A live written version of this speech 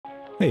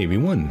Hey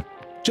everyone,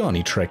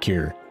 Johnny Trek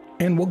here,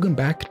 and welcome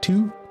back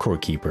to Core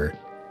Keeper.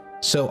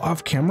 So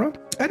off camera,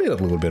 I did a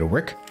little bit of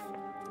work.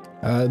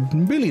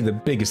 Really the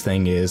biggest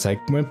thing is I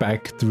went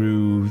back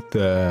through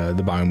the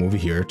biome over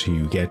here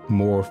to get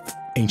more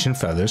ancient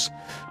feathers.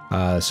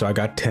 So I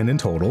got 10 in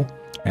total,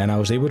 and I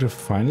was able to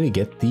finally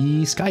get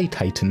the Sky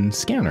Titan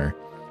scanner.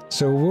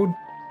 So we'll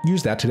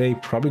use that today,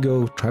 probably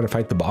go try to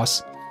fight the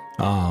boss.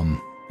 I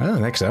don't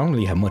know, actually I don't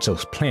really have much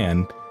else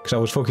planned, because I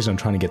was focused on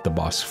trying to get the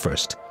boss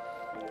first.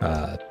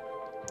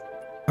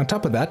 On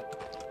top of that,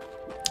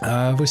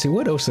 we'll see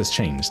what else has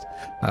changed.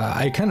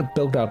 I kind of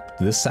built out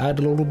this side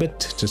a little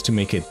bit just to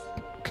make it,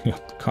 you know,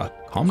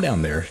 calm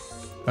down there,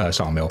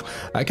 sawmill.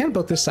 I kind of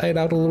built this side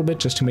out a little bit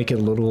just to make it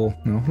a little,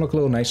 you know, look a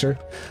little nicer.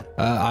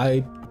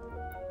 The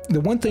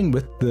one thing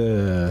with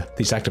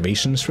these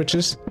activation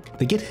switches,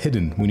 they get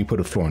hidden when you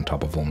put a floor on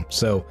top of them.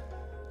 So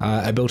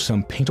I built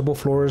some paintable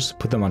floors,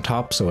 put them on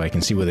top so I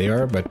can see where they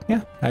are. But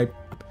yeah,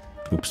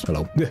 oops,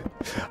 hello.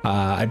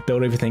 I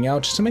built everything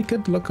out just to make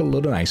it look a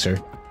little nicer.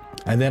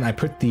 And then I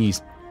put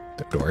these,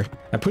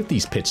 I put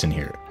these pits in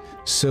here.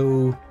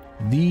 So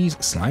these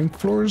slime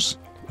floors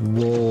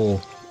will,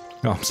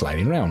 oh, I'm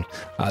sliding around.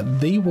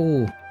 They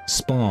will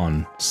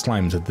spawn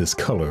slimes of this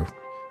color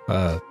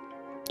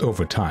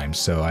over time.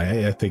 So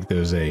I think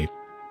there's a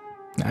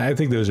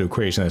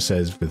equation that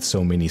says with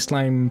so many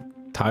slime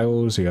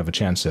tiles, you have a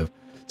chance of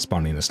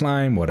spawning a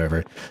slime,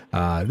 whatever.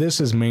 This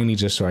is mainly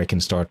just so I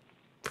can start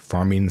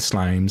farming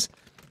slimes,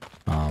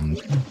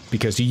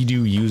 because you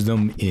do use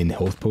them in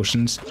health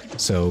potions.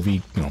 So if we,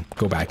 you know,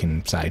 go back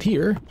inside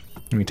here,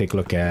 let me take a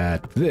look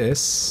at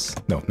this.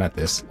 No, not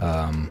this.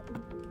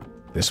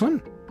 This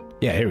one?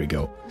 Yeah, here we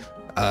go.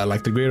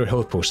 Like the greater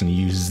health potion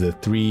uses the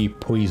 3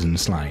 poison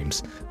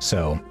slimes.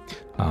 So,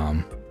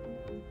 I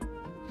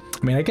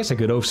mean, I guess I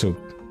could also,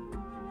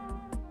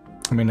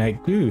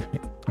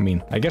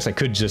 I guess I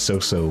could just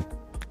also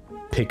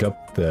pick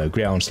up the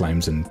ground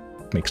slimes and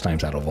make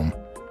slimes out of them.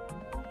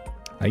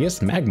 I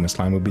guess magma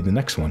slime would be the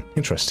next one.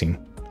 Interesting.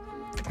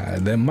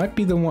 That might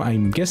be the one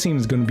I'm guessing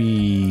is going to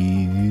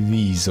be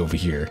these over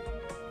here.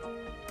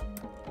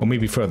 Or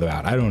maybe further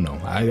out. I don't know.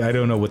 I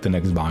don't know what the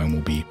next biome will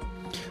be.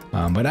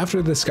 But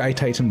after the Sky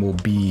Titan will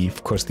be,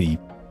 of course, the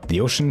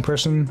ocean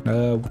person.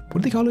 What do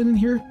they call it in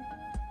here?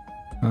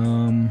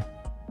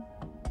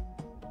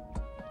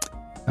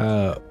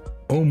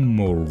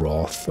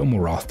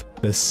 Omoroth,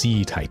 the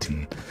Sea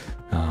Titan.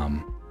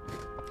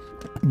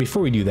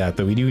 Before we do that,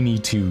 though, we do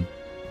need to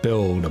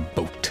build a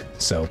boat.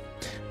 So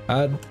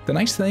the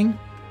nice thing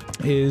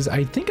is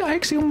I think I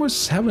actually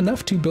almost have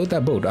enough to build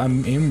that boat. I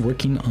am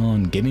working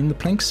on getting the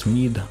planks. We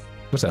need,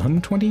 what's that,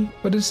 120?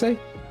 What did it say?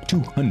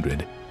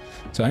 200.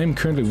 So I am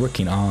currently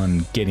working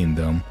on getting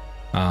them.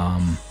 I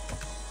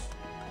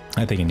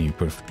think I need,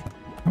 how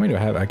many do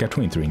I have? I got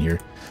 23 in here.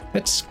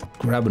 Let's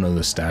grab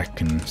another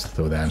stack and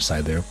throw that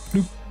inside there.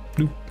 Bloop,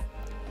 bloop.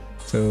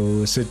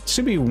 So it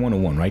should be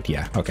 101, right?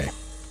 Yeah, okay.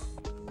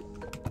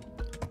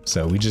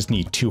 So we just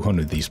need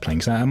 200 of these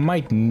planks. I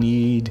might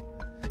need,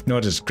 no,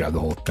 I'll just grab the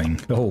whole thing,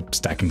 the whole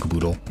stack and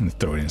caboodle, and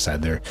throw it inside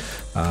there.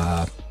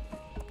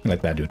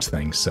 Let that do its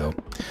thing. So,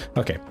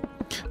 okay.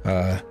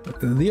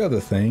 The other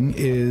thing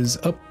is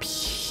up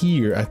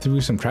here, I threw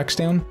some tracks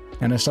down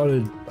and I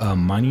started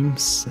mining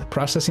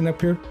processing up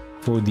here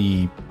for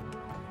the,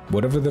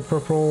 whatever the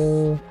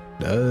purple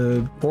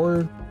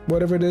ore,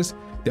 whatever it is,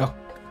 the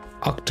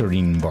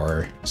octarine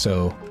bar.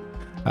 So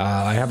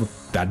I have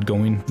that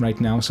going right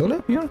now. So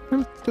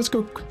let's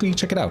go quickly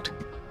check it out.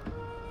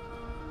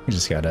 We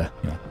just gotta,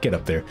 you know, get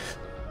up there.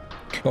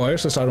 Oh, I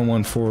also started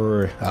one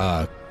for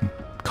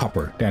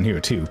copper down here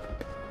too.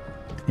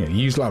 You know,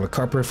 you use a lot of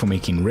copper for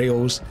making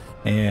rails,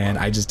 and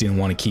I just didn't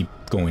want to keep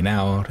going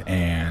out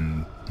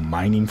and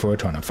mining for it,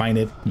 trying to find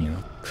it. You know,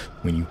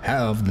 when you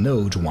have the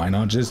nodes, why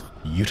not just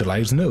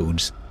utilize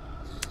nodes?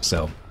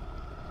 So,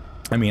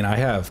 I mean, I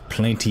have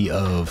plenty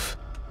of,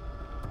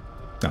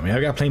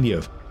 I got plenty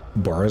of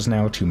bars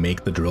now to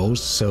make the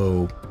drills,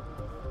 so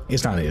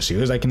it's not an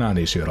issue. It's like not an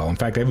issue at all. In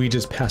fact, we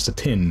just passed a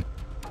tin,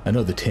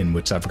 another tin,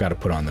 which I forgot to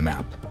put on the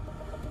map.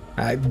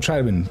 I've been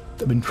trying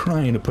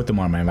to put them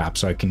on my map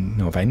so I can, you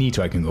know, if I need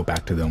to, I can go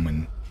back to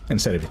them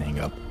and set everything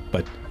up.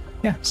 But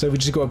yeah, so we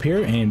just go up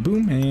here and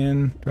boom,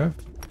 and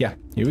yeah,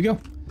 here we go.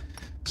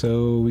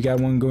 So we got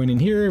one going in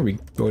here. We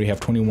already have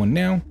 21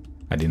 now.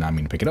 I did not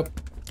mean to pick it up,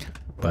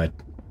 but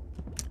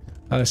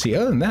see,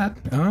 other than that,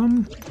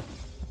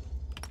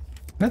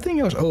 nothing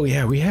else. Oh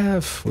yeah, we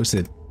have, what's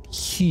it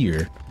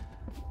here?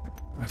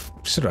 I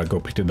should have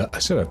picked it up. I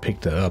should have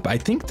picked it up. I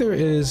think there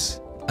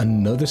is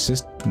another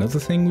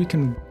thing we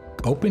can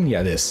open.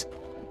 Yeah, this.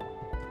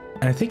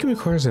 And I think it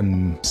requires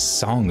a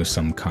song of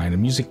some kind, a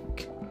music,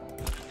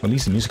 or at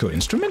least a musical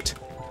instrument.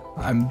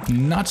 I'm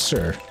not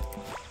sure.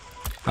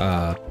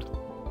 I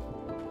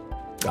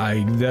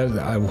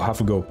will have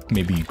to go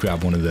maybe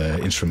grab one of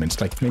the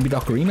instruments, like maybe the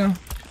ocarina.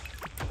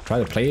 Try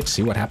to play it,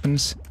 see what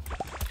happens.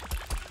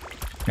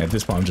 At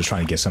this point, I'm just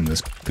trying to get some of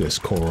this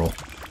coral.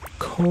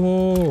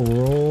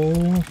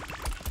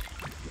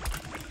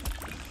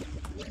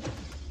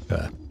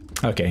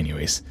 Okay,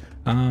 anyways.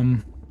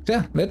 So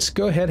yeah, let's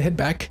go ahead, head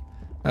back,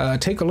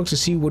 take a look to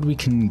see what we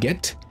can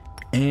get,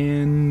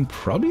 and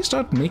probably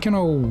start making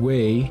our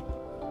way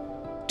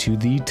to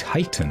the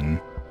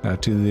Titan,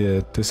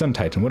 to the Sun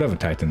Titan, whatever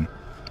Titan.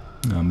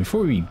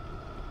 Before we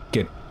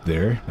get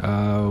there,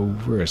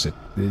 where is it?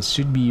 This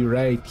should be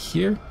right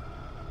here,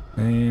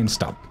 and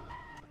stop.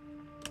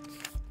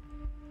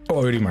 Oh, I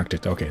already marked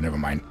it. Okay, never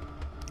mind.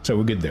 So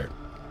we're good there.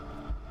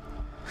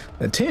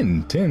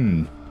 Tin.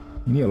 You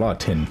need a lot of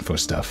tin for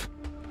stuff.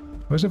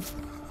 What's it?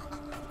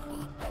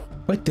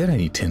 What did I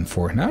need tin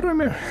for? Now I don't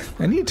remember.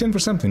 I needed tin for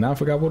something. Now I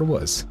forgot what it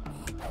was.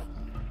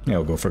 Yeah,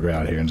 we'll go figure it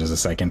out here in just a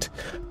second.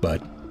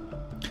 But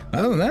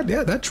other than that,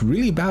 yeah, that's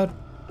really about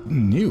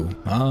new.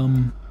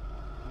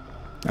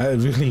 I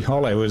really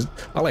all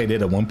I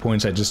did at one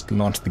point is I just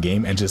launched the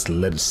game and just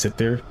let it sit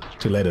there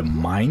to let it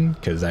mine,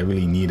 because I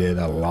really needed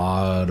a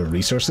lot of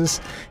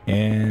resources,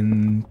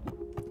 and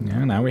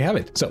yeah, now we have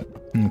it. So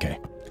okay,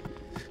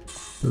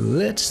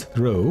 let's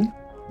throw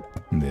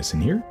this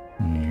in here.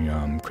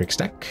 Quick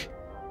stack.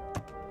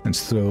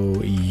 Let's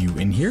throw you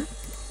in here,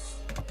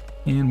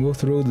 and we'll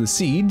throw the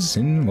seeds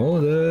in.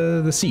 Well,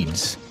 the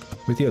seeds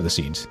with the other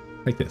seeds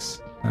like this.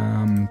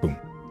 Boom.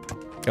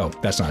 Oh,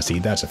 that's not a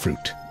seed. That's a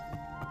fruit.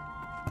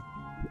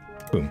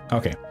 Boom.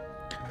 Okay.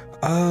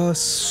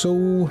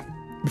 So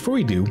before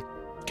we do,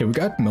 okay, we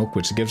got milk,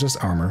 which gives us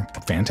armor.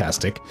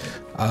 Fantastic.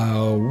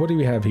 What do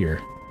we have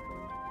here?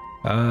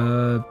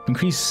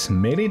 Increase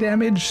melee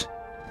damage.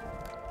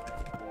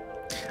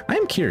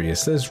 I'm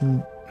curious. Does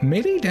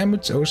melee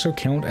damage also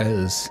count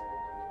as?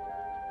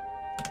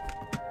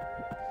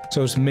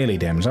 So it's melee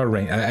damage, not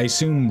range. I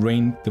assume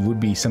range. There would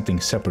be something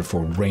separate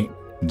for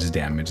range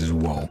damage as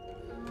well.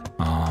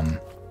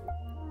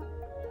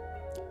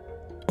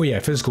 Oh yeah,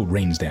 physical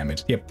range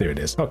damage. Yep, there it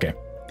is. Okay.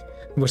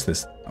 What's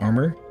this?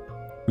 Armor.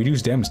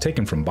 Reduce damage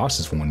taken from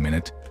bosses for 1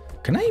 minute.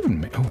 Can I even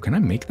make... Oh, can I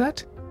make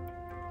that?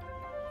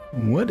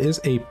 What is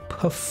a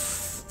puff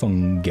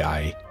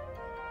fungi?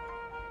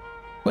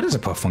 What is a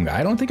puff fungi?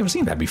 I don't think I've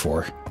seen that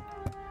before.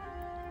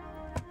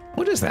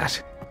 What is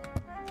that?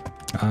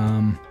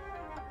 And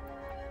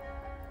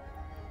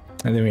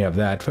then we have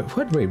that.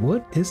 Wait,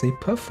 what is a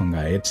puff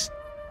fungi?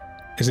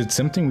 Is it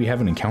something we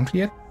haven't encountered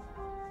yet?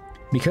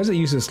 Because it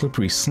uses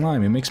slippery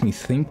slime, it makes me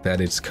think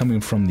that it's coming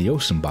from the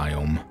ocean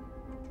biome.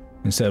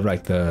 Instead of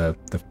like I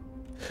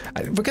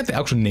forget the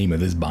actual name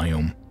of this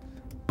biome.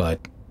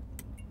 But,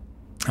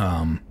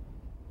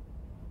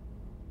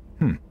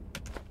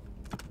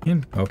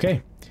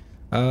 okay.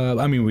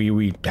 I mean,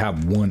 we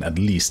have one at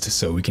least,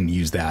 so we can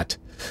use that.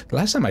 The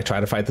last time I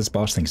tried to fight this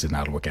boss, things did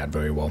not work out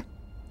very well.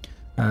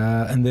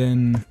 And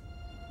then...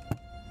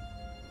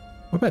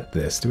 What about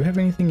this? Do we have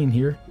anything in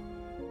here?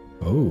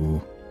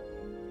 Oh...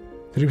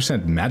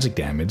 30% magic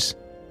damage.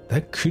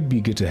 That could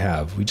be good to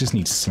have. We just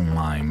need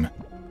slime.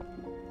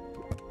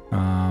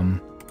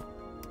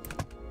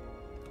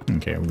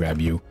 Okay, we'll grab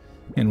you.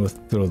 And we'll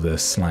throw the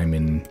slime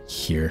in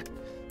here.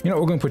 You know,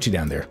 we're going to put you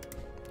down there.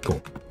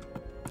 Cool.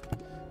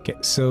 Okay,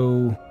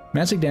 so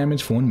magic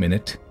damage for 1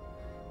 minute.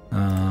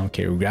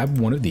 Okay, we'll grab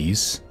one of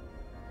these.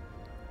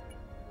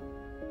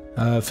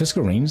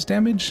 Physical range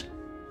damage?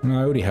 No,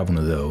 I already have one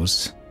of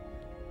those.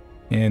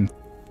 And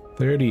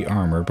 30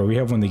 armor, but we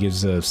have one that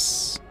gives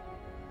us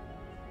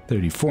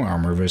 34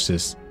 armor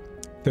versus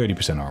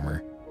 30%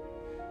 armor.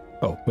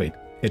 Oh, wait,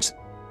 it's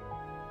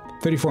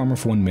 34 armor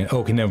for 1 minute.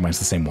 Oh, okay, never mind, it's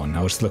the same one.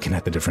 I was looking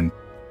at the different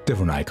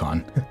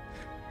icon.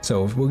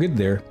 So we're good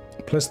there,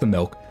 plus the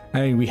milk.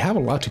 I mean, we have a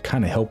lot to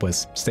kind of help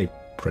us stay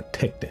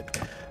protected.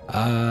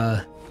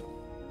 Yeah,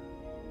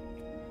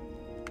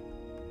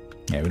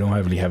 we don't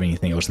really have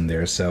anything else in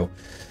there, so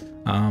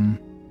I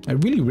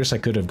really wish I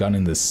could have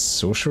gotten the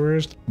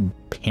sorcerer's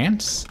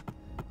pants.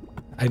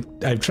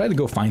 I've tried to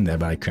go find that,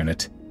 but I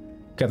couldn't.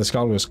 Got the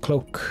scholar's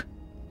cloak.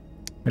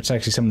 It's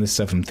actually some of this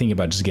stuff I'm thinking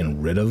about just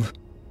getting rid of.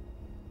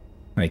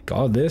 Like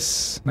all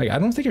this. Like I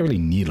don't think I really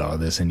need a lot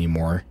of this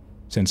anymore,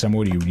 since I'm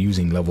already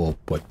using level,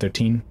 what,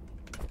 13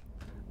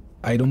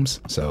 items.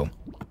 So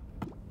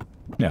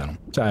no,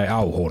 so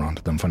I'll hold on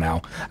to them for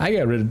now. I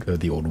got rid of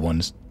the old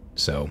ones.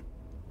 So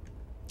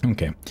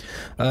okay.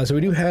 So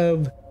we do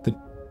have the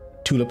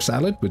tulip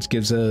salad, which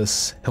gives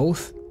us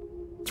health,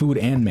 food,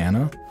 and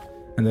mana.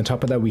 And then on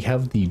top of that, we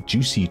have the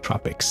juicy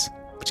tropics,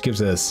 which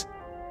gives us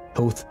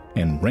health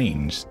and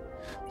range.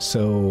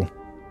 So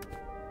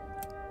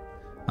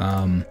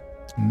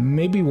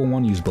maybe we'll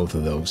want to use both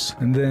of those.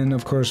 And then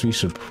of course we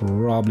should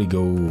probably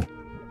go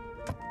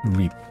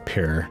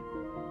repair.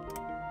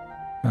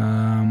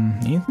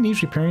 Anything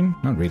needs repairing?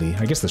 Not really.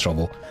 I guess the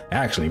shovel.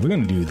 Actually, if we're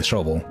gonna do the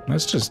shovel,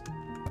 let's just...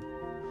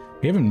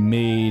 We haven't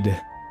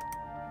made...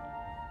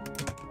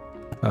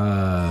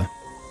 Oh,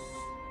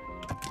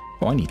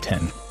 I need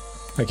 10.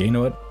 Okay, you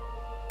know what?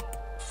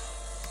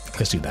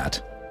 Let's do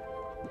that.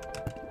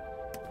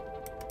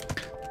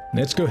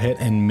 Let's go ahead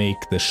and make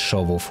the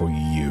shovel for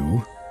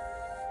you.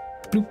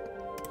 Bloop.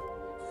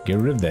 Get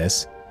rid of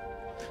this.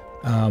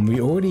 We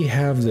already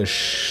have the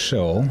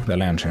shell, the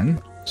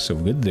lantern, so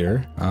good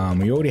there.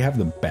 We already have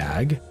the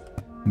bag.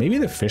 Maybe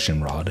the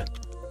fishing rod.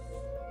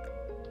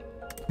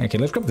 Okay,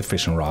 let's grab the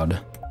fishing rod.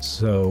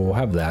 So we'll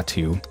have that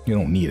too. You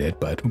don't need it,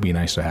 but it would be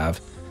nice to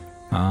have.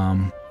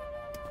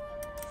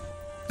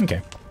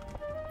 Okay.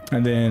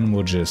 And then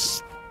we'll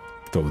just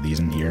throw these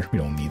in here. We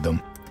don't need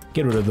them.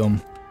 Get rid of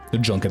them. They're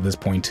junk at this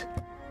point.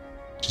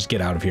 Just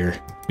get out of here.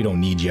 We don't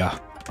need ya.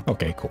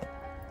 Okay, cool.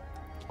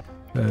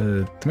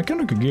 The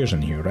mechanical gears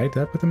in here, right?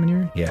 Did I put them in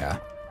here? Yeah.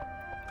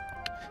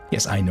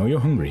 Yes, I know you're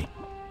hungry.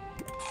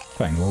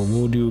 Fine, well,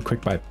 we'll do a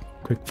quick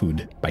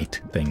food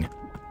bite thing.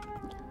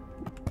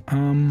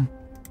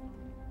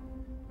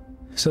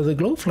 So the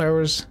glow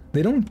flowers,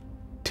 they don't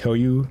tell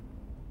you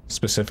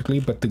specifically,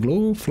 but the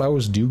glow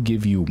flowers do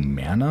give you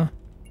mana.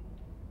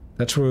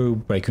 That's where,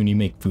 like, when you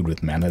make food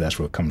with mana, that's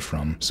where it comes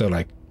from. So,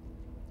 like,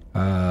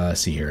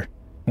 see here.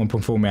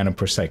 1.4 mana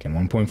per second,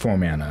 1.4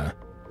 mana.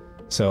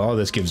 So all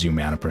this gives you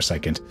mana per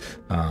second.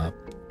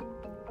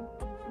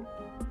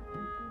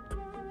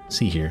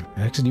 See here.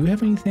 Actually, do you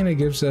have anything that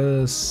gives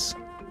us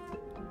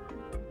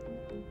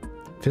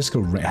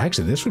physical range?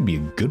 Actually, this would be a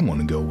good one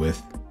to go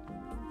with.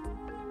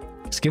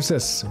 This gives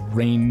us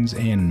range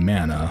and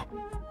mana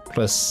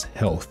plus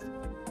health.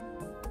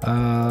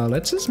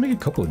 Let's just make a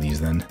couple of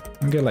these then.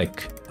 I'll get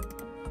like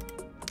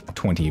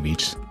 20 of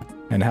each.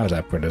 And how's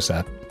that put us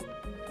at?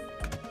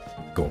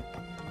 Cool.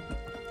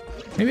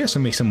 Maybe I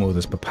should make some more of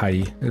this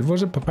papaya.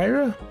 Was it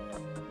papyrus?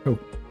 Oh,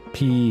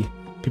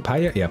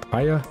 papaya? Yeah,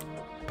 papaya.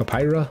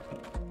 Papyrus.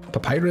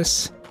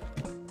 Papyrus.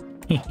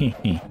 I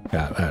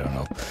don't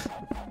know.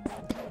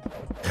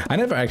 I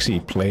never actually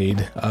played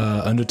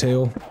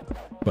Undertale,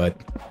 but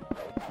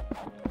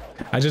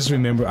I just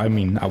remember, I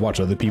mean, I watch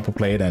other people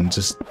play it and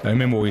just, I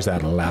remember always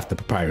that laugh the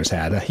papyrus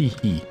had. Hee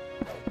hee.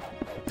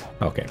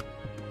 Okay.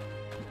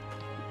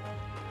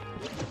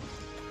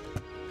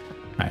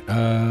 Alright,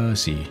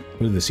 let's see.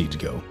 Where did the seeds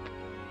go?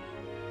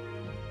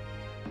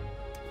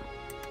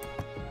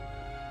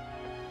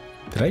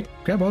 Did I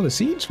grab all the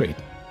seeds? Wait.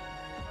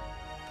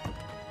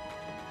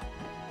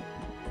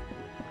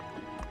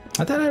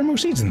 I thought I had more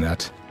seeds than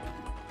that.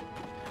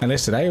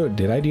 Unless did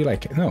I do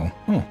like no?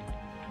 Oh.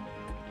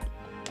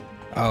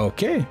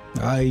 Okay.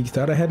 I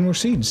thought I had more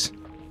seeds.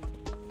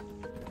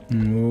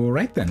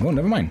 Alright then. Well,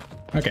 never mind.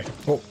 Okay.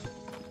 Oh.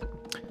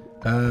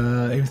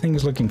 Everything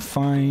is looking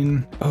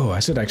fine. Oh, I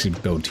should actually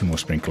build 2 more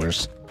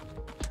sprinklers.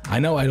 I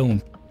know I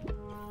don't.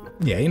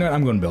 Yeah, you know what?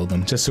 I'm going to build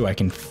them just so I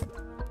can fix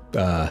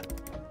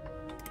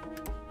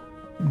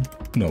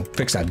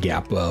that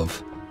gap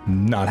of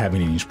not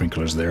having any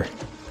sprinklers there.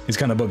 It's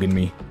kind of bugging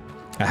me.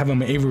 I have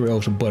them everywhere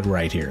else but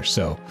right here.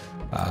 So,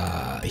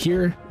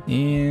 here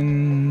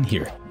and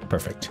here.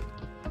 Perfect.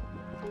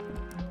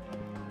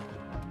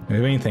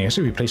 If anything, I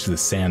should replace with the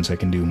sand so I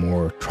can do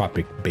more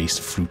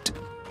tropic-based fruit.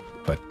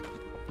 But,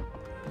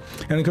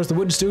 and of course the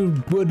wood is still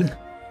wood.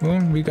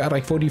 Well, we got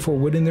like 44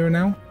 wood in there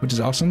now, which is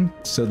awesome.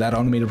 So that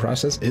automated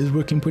process is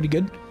working pretty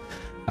good.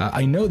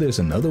 I know there's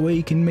another way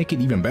you can make it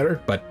even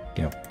better, but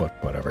you know,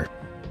 whatever.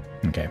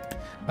 Okay.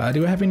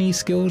 Do I have any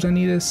skills I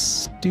need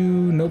to do?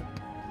 Nope.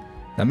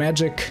 The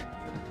magic.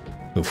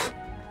 Oof.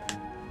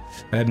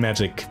 That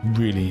magic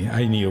really,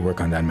 I need to work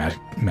on that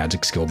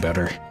magic skill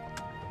better.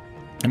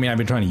 I mean, I've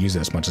been trying to use it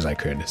as much as I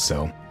could,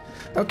 so.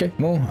 Okay,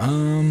 well,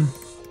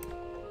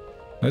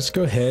 let's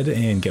go ahead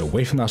and get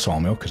away from that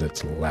sawmill because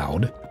it's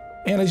loud.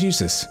 And let's use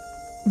this.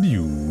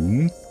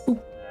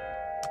 Boop.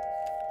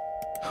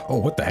 Oh,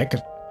 what the heck?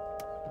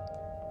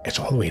 It's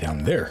all the way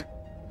down there.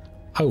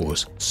 I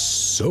was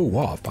so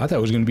off. I thought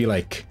it was going to be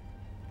like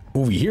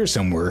over here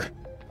somewhere.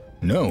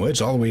 No,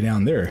 it's all the way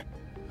down there.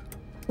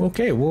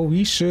 Okay, well,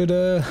 we should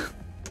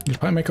just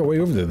probably make our way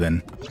over there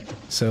then.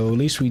 So at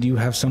least we do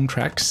have some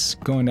tracks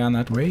going down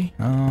that way.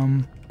 Do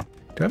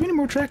I have any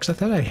more tracks? I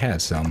thought I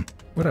had some.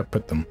 Where'd I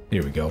put them?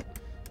 Here we go.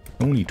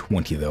 Only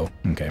 20 though.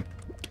 Okay.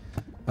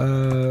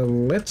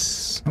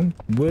 Let's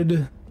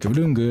wood. Okay, we're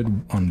doing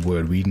good on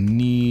wood. We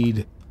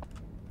need.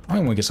 I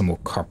want to get some more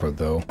copper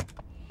though.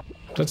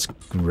 Let's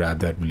grab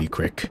that really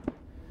quick.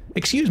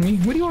 Excuse me,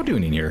 what are you all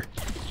doing in here?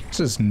 This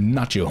is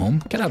not your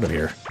home. Get out of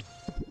here.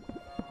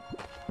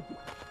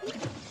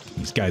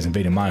 These guys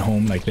invaded my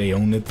home like they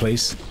own the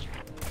place.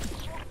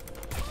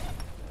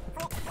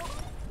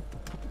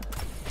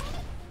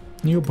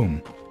 Yo,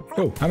 boom.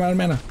 Oh, I'm out of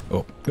mana.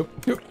 Oh, nope.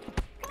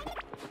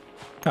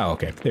 Oh,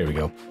 okay. There we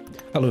go.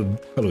 Hello,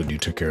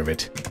 dude took care of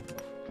it.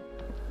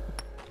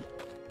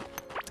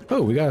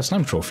 Oh, we got a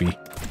slime trophy.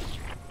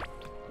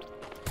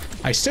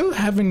 I still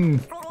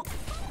haven't.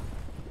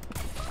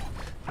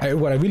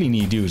 What I really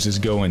need to do is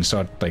just go and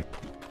start like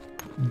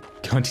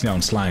hunting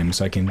down slime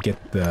so I can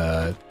get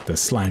the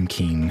slime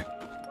king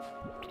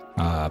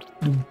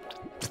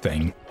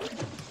thing.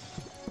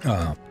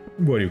 What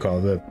do you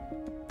call it?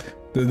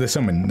 The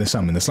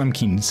slime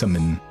king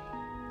summon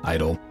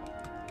idol.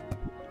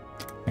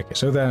 Okay,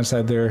 so that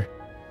inside there.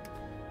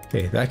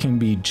 Okay, that can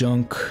be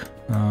junk.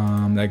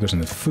 That goes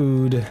into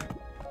food.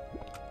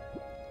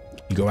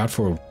 You go out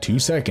for 2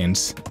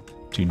 seconds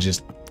to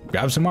just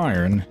grab some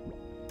iron,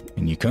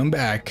 and you come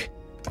back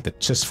with a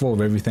chest full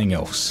of everything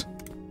else.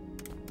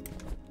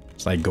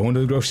 It's like going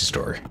to the grocery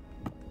store.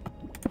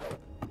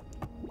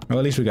 Well,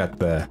 at least we got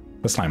the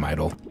slime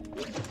idol.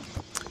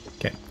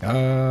 Okay.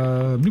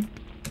 Bloop.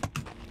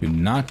 Do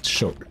not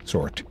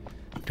sort.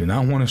 Do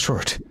not want to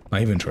sort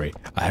my inventory.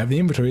 I have the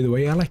inventory the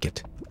way I like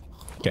it.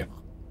 Okay.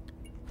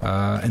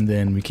 And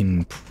then we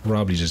can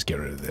probably just get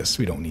rid of this.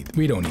 We don't need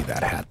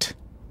that hat.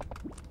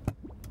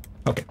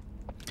 Okay.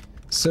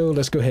 So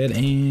let's go ahead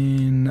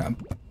and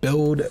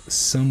build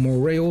some more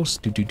rails.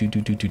 Do.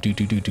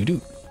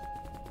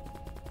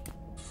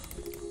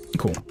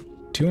 Cool.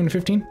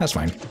 215? That's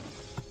fine.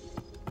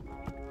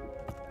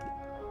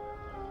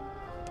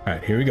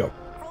 Alright, here we go.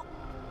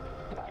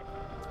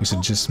 We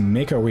should just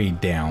make our way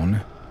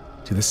down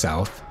to the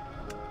south.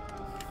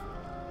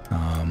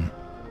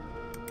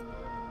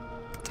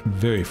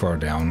 Very far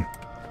down.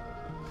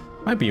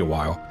 Might be a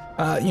while.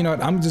 You know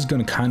what? I'm just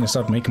gonna kind of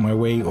start making my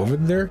way over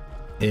there.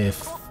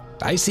 If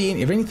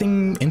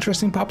anything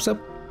interesting pops up,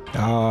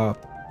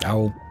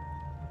 I'll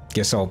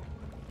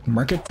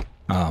mark it.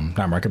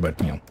 Not mark it, but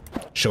you know,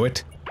 show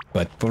it.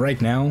 But for right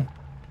now,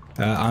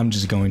 I'm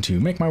just going to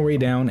make my way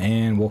down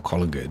and we'll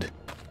call it good.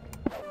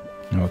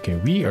 Okay,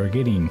 we are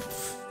getting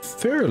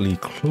fairly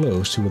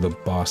close to where the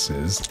boss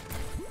is.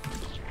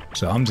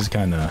 So I'm just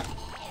kind of,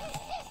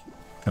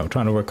 you know,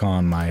 trying to work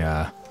on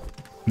my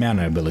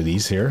mana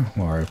abilities here,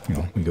 while, you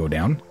know, we go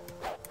down.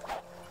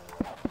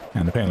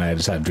 And apparently I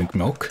just had to drink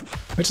milk,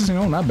 which is, you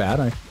know, not bad.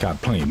 I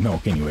got plenty of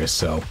milk anyway,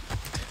 so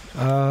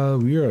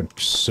we are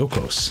so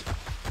close.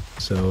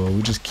 So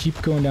we just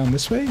keep going down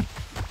this way,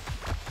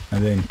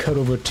 and then cut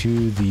over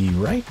to the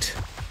right,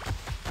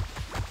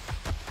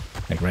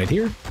 like right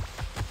here.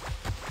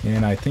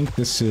 And I think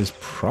this is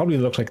probably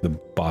looks like the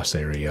boss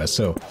area.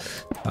 So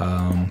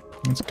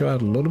let's go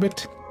out a little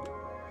bit.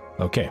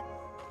 Okay.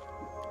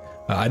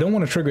 I don't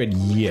want to trigger it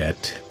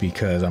yet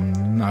because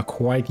I'm not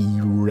quite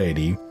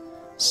ready.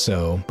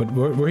 So, but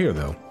we're here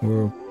though.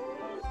 We're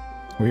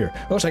here.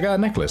 Oh, so I got a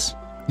necklace.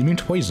 Immune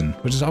to poison,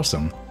 which is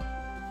awesome.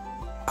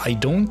 I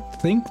don't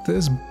think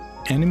this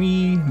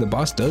enemy, the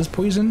boss, does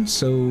poison,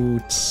 so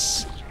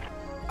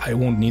I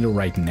won't need it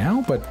right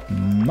now, but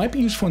might be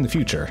useful in the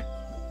future.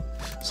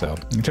 So,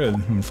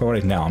 for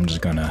right now, I'm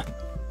just gonna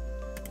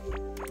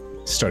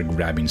start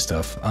grabbing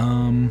stuff.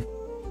 Oh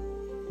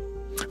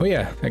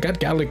yeah, I got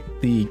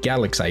the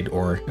Galaxite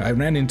ore. I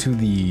ran into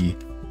the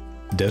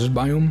desert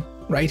biome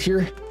right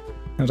here.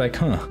 I was like,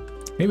 huh,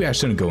 maybe I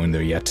shouldn't go in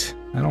there yet.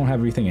 I don't have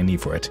everything I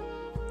need for it.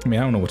 I mean,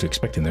 I don't know what to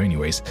expect in there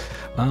anyways.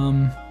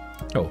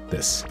 Oh,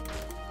 this.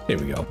 There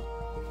we go.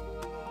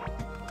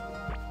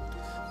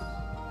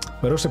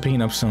 But also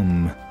picking up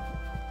some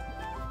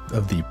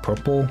of the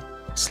purple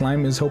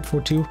slime is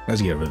helpful too.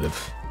 Let's get rid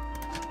of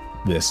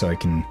this so I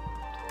can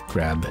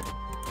grab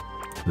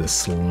the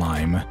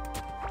slime.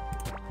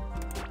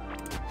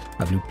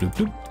 Bloop, bloop,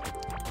 bloop.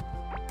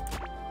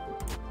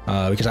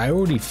 Because I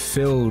already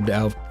filled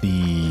out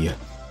the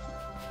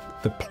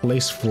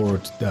place for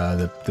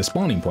the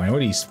spawning point. I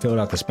already filled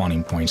out the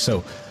spawning point.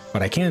 So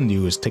what I can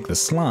do is take the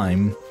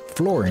slime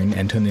flooring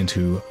and turn it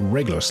into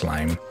regular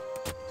slime. Is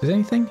there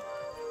anything?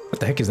 What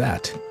the heck is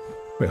that?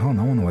 Wait, hold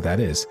on. I wonder what that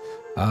is.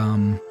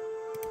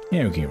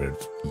 Yeah, we can get rid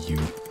of you.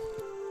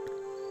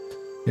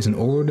 It's an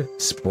Ord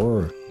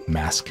Spore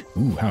Mask.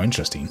 Ooh, how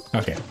interesting.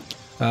 Okay.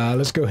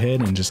 Let's go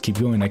ahead and just keep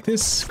going like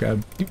this.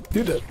 Grab.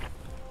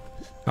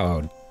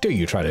 Oh, dare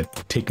you try to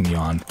take me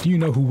on? Do you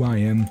know who I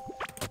am?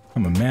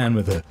 I'm a man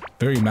with a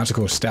very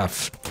magical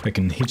staff that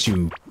can hit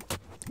you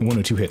in 1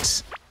 or 2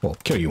 hits. Well,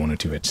 kill you 1 or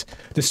 2 hits.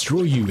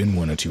 Destroy you in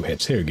 1 or 2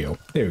 hits. There we go.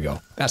 There we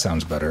go. That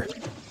sounds better.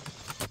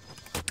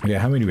 Yeah,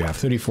 how many do we have?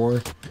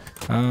 34.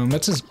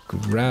 Let's just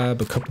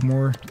grab a couple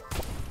more.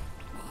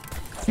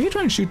 Are you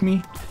trying to shoot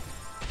me?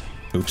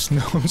 Oops.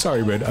 No, I'm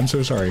sorry, bird. I'm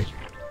so sorry.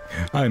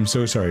 I'm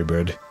so sorry,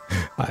 bird.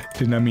 I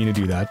did not mean to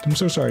do that. I'm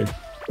so sorry.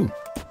 Ooh.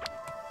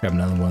 Grab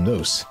another one of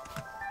those.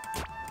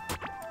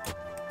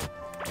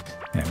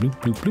 Yeah, bloop,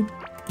 bloop, bloop,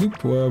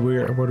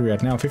 bloop. What are we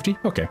at now? 50?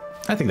 Okay.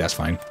 I think that's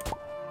fine.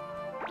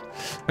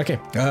 Okay.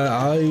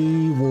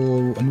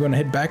 I'm going to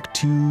head back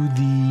to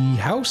the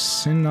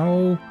house and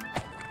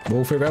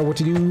we'll figure out what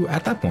to do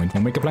at that point.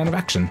 We'll make a plan of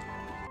action.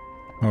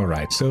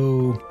 Alright,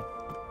 so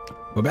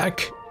we're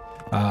back.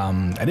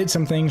 I did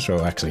some things,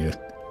 so actually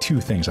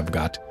 2 things I've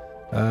got.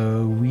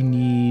 We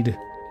need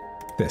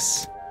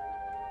this.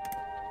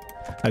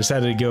 I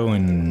decided to go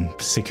and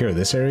secure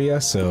this area,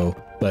 so,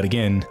 but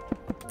again,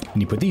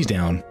 when you put these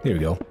down, there we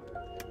go.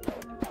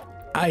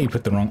 I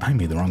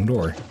made the wrong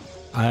door.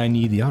 I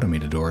need the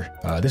automated door,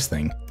 this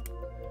thing.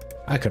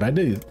 I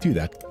did do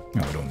that.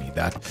 No, I don't need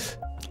that.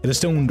 It's a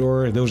stone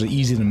door, those are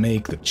easy to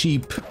make, they're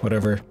cheap,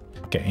 whatever.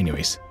 Okay,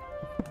 anyways.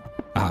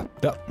 Okay,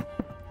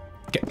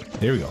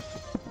 there we go.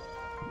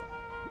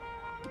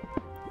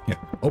 Yeah,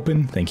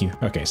 open, thank you.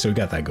 Okay, so we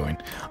got that going.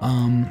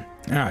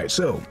 Alright,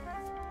 so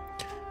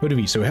what do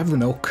we? So we have the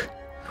milk,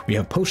 we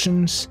have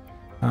potions,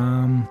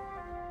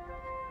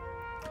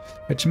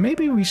 which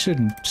maybe we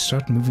should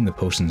start moving the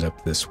potions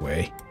up this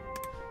way.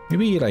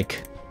 Maybe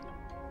like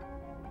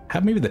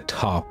have maybe the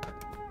top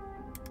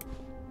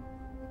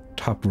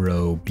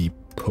row be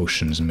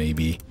potions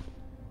maybe.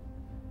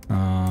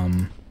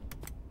 Something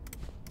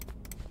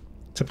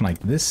like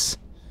this,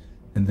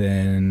 and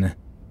then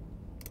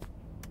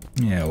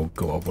Yeah, we'll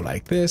go over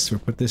like this. We'll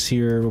put this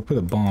here. We'll put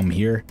a bomb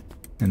here.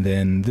 And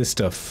then this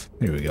stuff,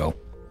 there we go.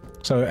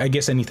 So I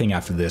guess anything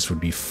after this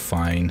would be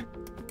fine.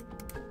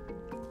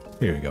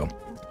 There we go.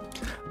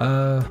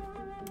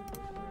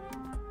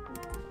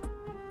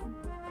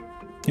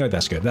 Yeah,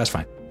 that's good. That's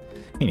fine.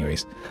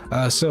 Anyways,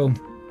 so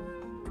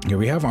here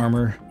we have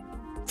armor,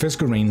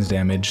 physical range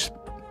damage,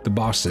 the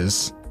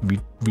bosses,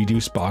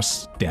 reduce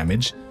boss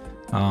damage,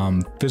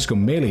 physical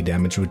melee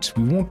damage, which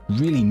we won't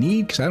really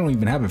need because I don't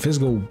even have a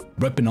physical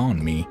weapon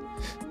on me.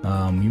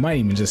 We might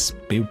even just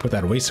be able to put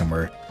that away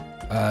somewhere.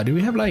 Do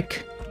we have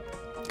like,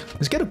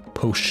 let's get a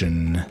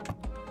potion.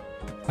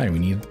 I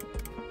don't even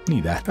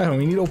need that. I don't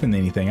even need to open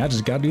anything. I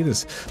just gotta do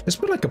this. Let's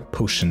put like a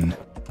potion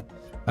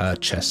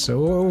chest. So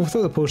we'll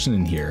throw the potion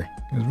in here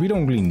because we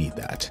don't really need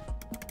that.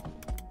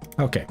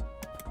 Okay.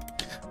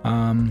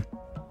 And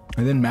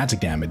then magic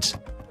damage.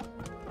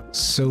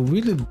 So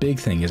really the big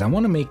thing is I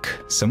want to make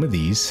some of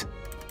these.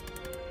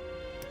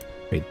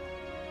 Wait,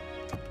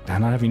 do I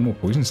not have any more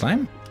poison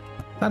slime?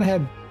 I thought I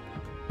had.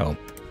 Oh,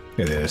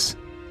 there it is.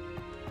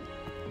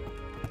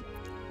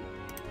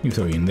 You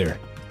throw it in there.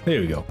 There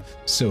we go.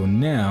 So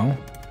now,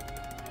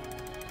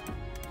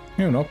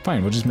 no,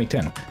 fine. We'll just make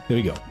 10. There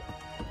we go.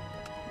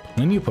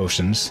 Plenty of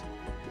potions.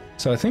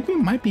 So I think we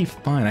might be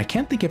fine. I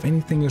can't think of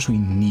anything else we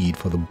need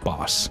for the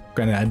boss.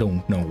 Granted, I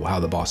don't know how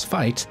the boss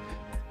fights.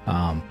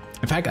 In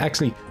fact,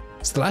 actually,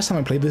 so the last time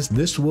I played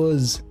this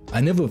was,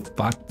 I never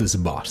fought this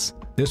boss.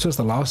 This was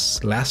the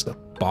last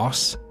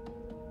boss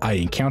I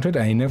encountered.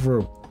 I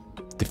never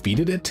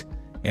defeated it.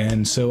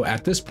 And so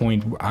at this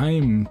point,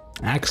 I'm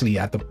actually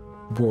at the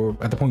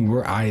point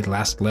where I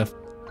last left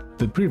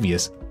the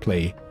previous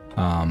play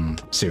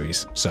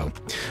series. So,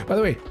 by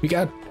the way, we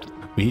have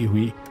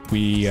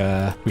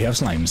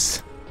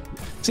slimes.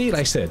 See,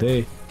 like I said,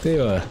 they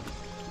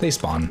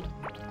spawn.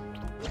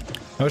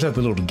 I always have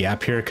the little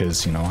gap here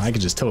because, you know, I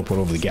could just teleport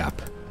over the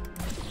gap.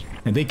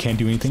 And they can't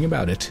do anything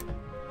about it.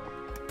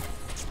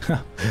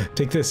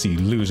 Take this, you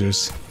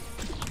losers.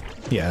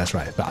 Yeah, that's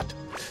right, I thought.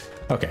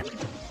 Okay.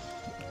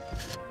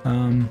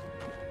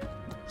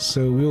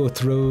 So we will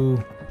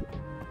throw...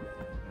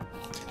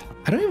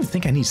 I don't even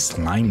think I need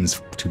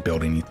slimes to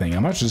build anything. I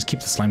might just keep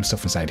the slime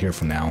stuff inside here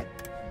for now.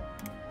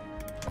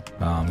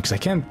 Because I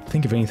can't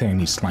think of anything I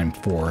need slime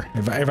for.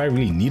 If I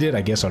really need it,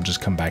 I guess I'll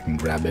just come back and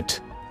grab it.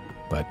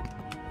 But...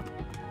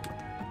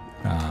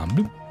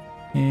 bloop.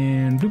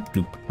 And bloop,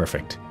 bloop.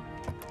 Perfect.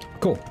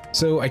 Cool.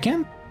 So I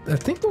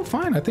think we're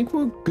fine. I think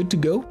we're good to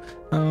go.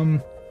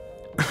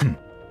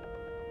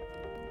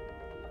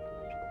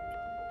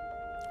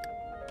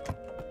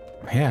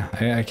 Yeah,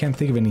 I can't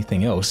think of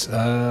anything else.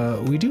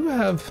 We do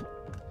have...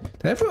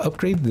 Did I ever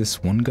upgrade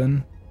this one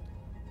gun?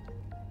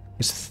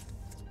 It's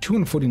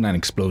 249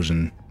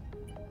 explosion.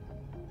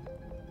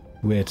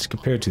 Which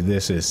compared to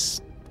this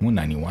is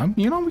 191.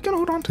 You know, we can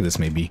hold on to this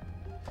maybe.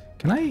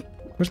 Can I...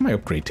 Where's my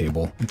upgrade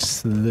table?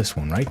 It's this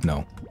one, right?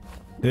 No.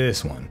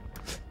 This one.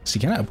 See,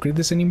 can I upgrade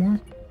this anymore?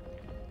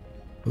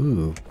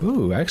 Ooh,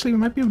 actually we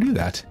might be able to do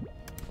that.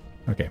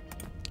 Okay.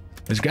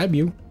 Let's grab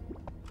you.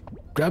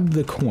 Grab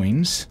the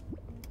coins.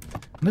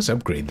 Let's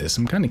upgrade this.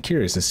 I'm kind of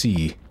curious to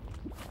see.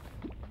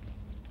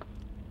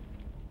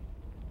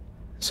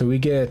 So we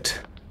get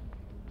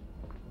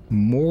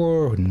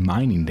more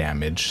mining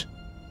damage.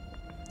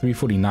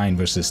 349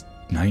 versus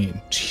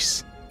 9.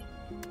 Jeez.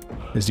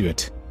 Let's do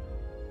it.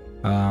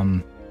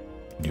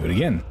 Do it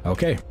again.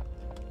 Okay.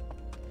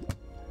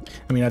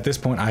 I mean, at this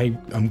point,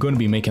 I'm going to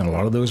be making a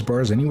lot of those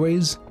bars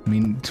anyways. I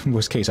mean,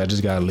 worst case, I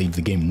just gotta leave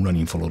the game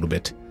running for a little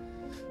bit.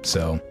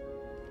 So,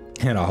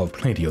 and I'll have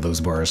plenty of those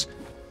bars.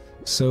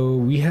 So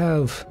we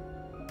have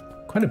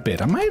quite a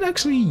bit. I might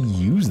actually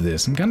use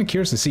this. I'm kind of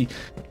curious to see.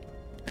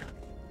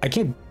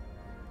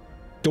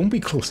 Don't be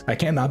close. I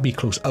cannot be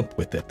close up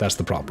with it. That's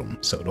the problem.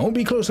 So don't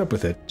be close up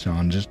with it,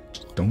 John. Just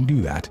don't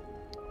do that.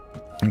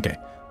 Okay.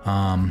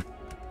 And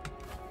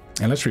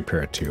let's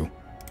repair it too.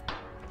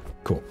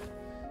 Cool.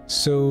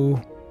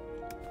 So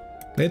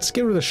let's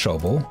get rid of the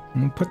shovel.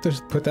 I'm gonna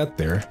put that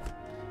there.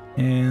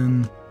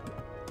 And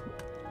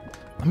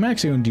I'm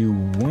actually gonna do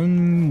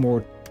one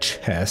more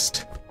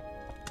chest.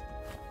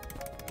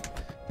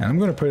 And I'm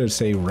gonna put it,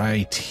 say,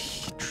 we'll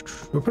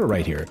put it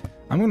right here.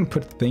 I'm gonna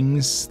put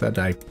things that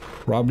I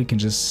probably can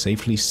just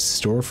safely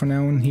store for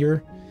now in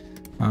here.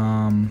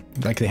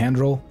 Like the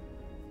handrail.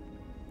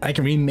 I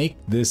can remake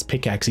this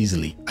pickaxe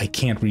easily. I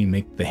can't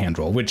remake the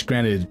handrail, which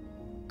granted,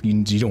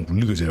 you don't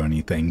lose it or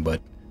anything,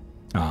 but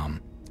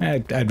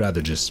I'd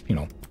rather just, you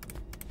know,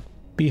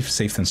 be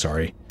safe than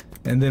sorry.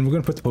 And then we're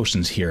gonna put the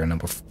potions here at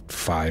number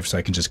 5, so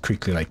I can just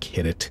quickly like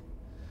hit it.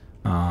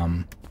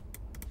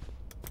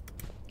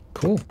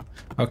 Cool.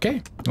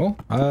 Okay. Well,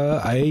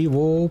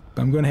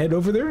 I'm gonna head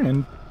over there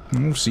and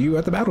we'll see you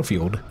at the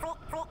battlefield.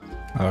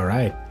 All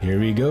right, here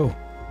we go.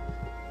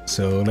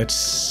 So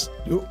let's.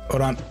 Oh,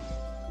 hold on.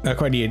 Not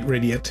quite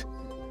ready yet.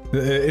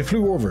 It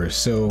flew over,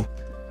 so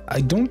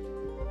I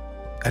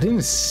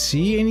didn't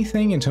see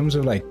anything in terms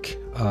of like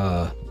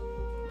a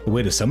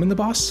way to summon the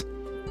boss.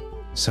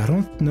 So I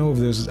don't know if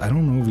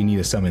we need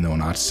a summon or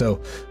not.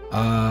 So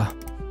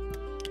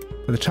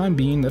for the time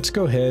being, let's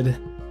go ahead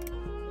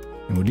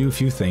and we'll do a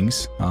few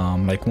things.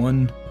 Like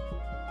one,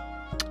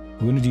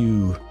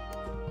 we're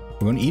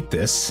gonna eat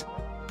this.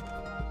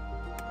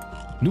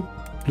 Loop,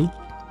 loop,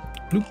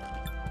 loop.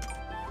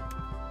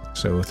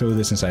 So we'll throw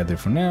this inside there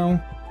for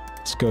now.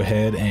 Let's go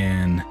ahead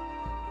and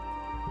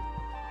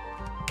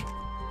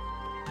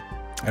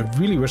I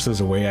really wish there was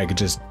a way I could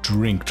just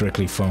drink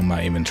directly from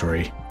my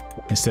inventory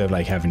instead of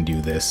like having to do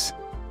this.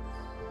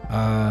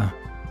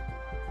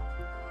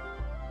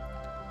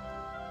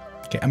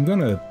 Okay, I'm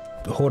gonna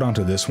hold on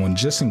to this one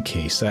just in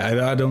case.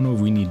 I don't know if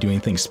we need to do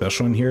anything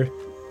special in here.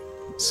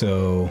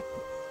 So,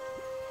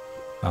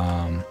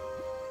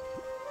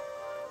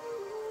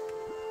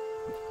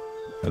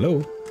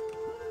 hello?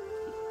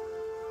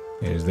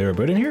 Is there a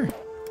bird in here?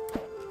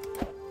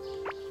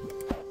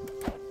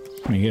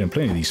 I mean, you're getting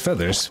plenty of these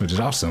feathers, which is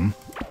awesome.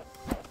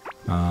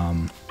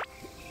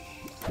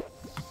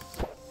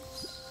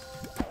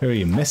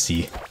 Very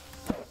messy.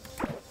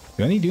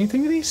 Do I need to do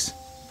anything with these?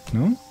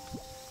 No?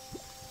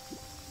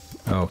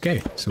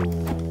 Okay, so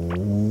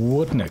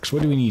what next?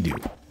 What do we need to do?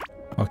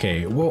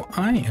 Okay, well,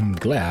 I am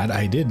glad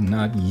I did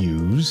not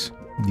use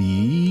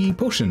the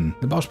potion,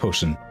 the boss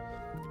potion.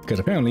 Because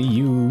apparently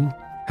you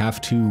have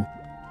to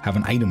have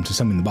an item to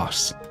summon the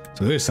boss.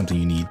 So there's something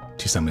you need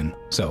to summon.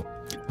 So,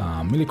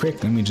 really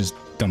quick, let me just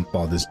dump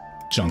all this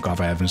junk off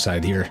I have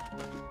inside here.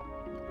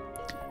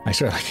 I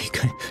swear,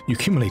 like, you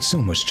accumulate so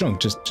much junk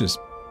just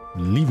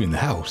leaving the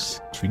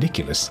house. It's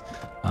ridiculous.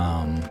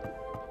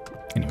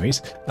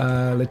 Anyways,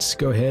 let's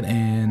go ahead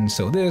and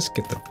sell this,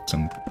 get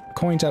some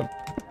coins out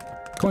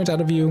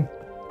of you,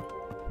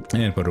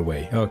 and put it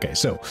away. Okay,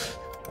 so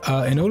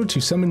in order to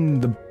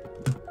summon the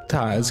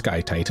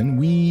Sky Titan,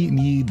 we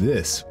need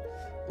this,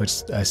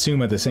 which I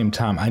assume at the same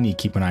time I need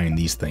to keep an eye on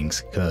these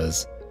things,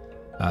 because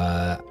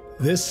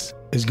this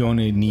is going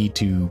to need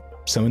to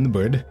summon the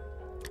bird.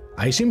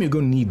 I assume you're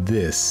going to need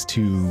this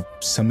to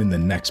summon the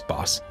next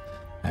boss.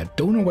 I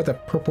don't know what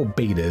that purple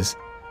bait is.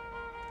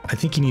 I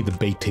think you need the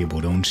bait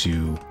table, don't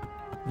you?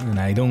 And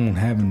I don't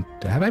have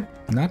I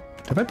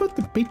put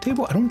the bait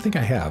table? I don't think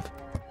I have.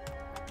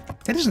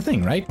 That is the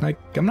thing, right? Like,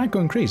 I'm not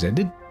going crazy.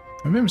 I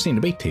remember seeing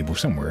the bait table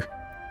somewhere.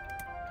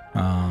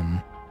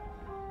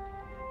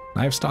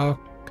 Livestock.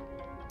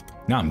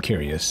 Now I'm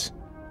curious.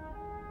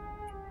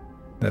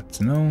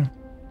 That's no.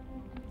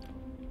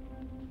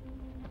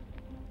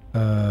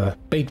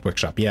 Bait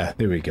workshop. Yeah,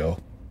 there we go.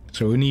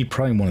 So we need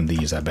probably one of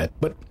these, I bet.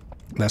 But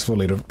that's for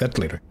later.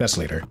 That's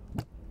later.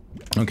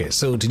 Okay,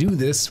 so to do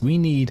this, we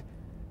need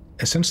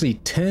essentially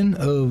 10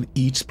 of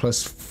each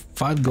plus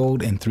 5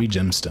 gold and 3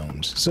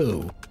 gemstones.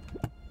 So,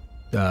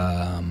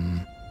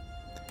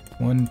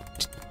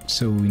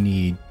 so we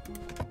need,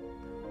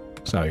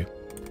 5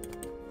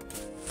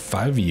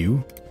 of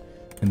you,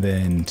 and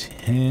then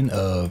 10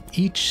 of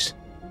each.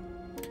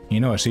 You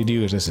know what I should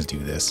do is let's just do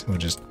this. We'll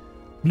just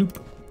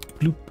bloop,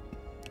 bloop.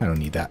 I don't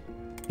need that.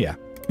 Yeah,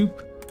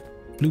 bloop,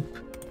 bloop,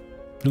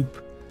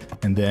 bloop.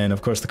 And then,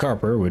 of course, the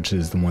copper, which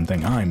is the one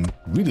thing I'm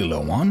really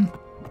low on.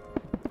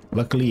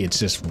 Luckily, it's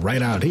just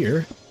right out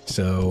here,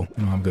 so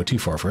I don't have to go too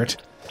far for it.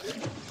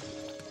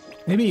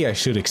 Maybe I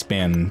should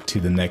expand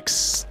to the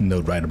next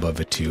node right above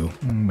it too.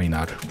 May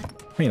not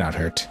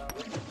hurt.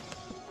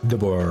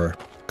 Double our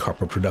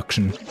copper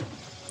production.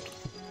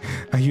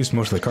 I used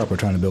most of the copper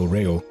trying to build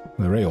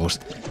the rails,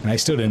 and I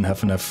still didn't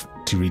have enough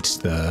to reach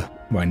the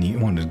where I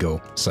wanted to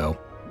go. So,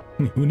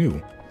 who knew?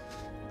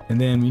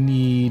 And then we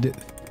need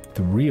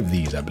 3 of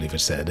these, I believe it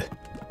said.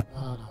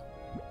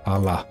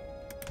 Allah.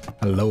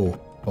 Hello.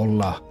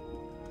 Hola.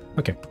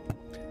 Okay.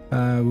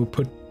 We'll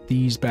put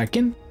these back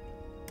in.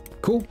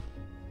 Cool.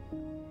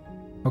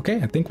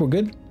 Okay, I think we're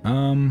good.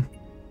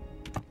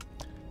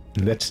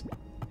 Let's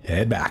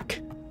head back.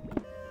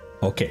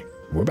 Okay,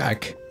 we're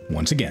back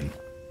once again.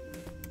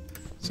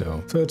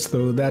 So let's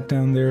throw that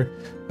down there.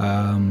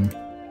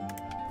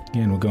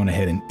 Again, we're going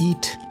ahead and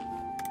eat.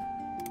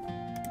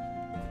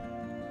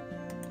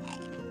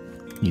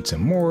 Need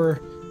some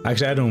more.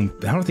 Actually, I don't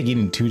think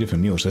eating 2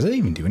 different meals, does that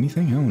even do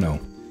anything? I don't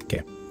know.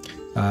 Okay.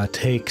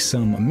 Take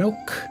some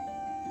milk.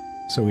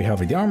 So we have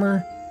the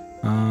armor.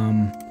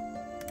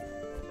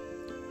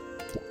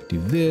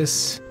 Do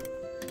this.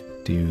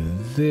 Do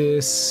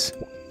this.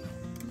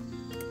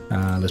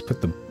 Let's put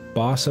the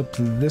boss up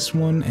to this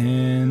one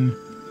and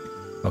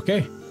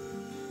okay.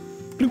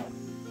 Bloop.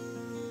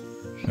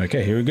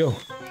 Okay, here we go.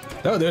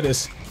 Oh, there it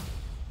is.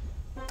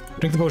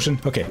 Drink the potion.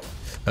 Okay.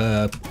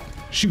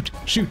 Shoot.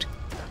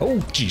 Oh,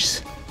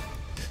 jeez.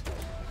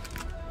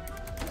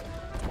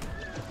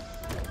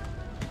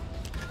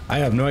 I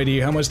have no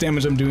idea how much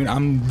damage I'm doing.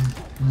 I'm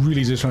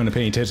really just trying to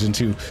pay attention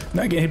to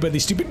not getting hit by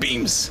these stupid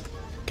beams.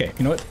 Okay,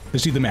 you know what?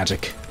 Let's do the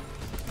magic.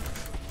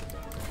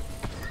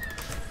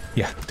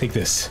 Yeah, take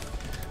this.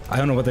 I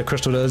don't know what that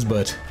crystal does,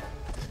 but...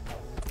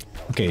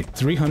 Okay,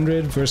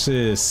 300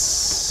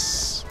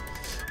 versus...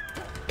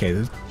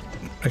 Okay,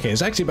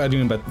 it's actually about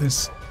doing about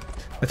this.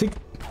 I think...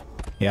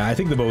 Yeah, I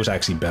think the bow is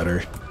actually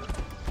better.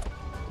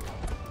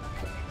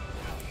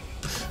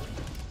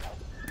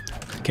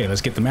 Okay,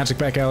 let's get the magic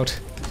back out.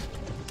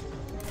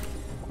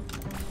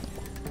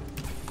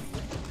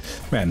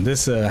 Man,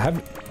 this,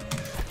 having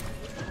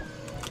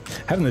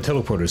the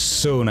teleporter is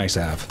so nice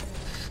to have.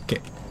 Okay,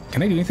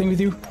 can I do anything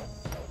with you?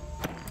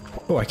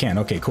 Oh, I can.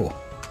 Okay, cool.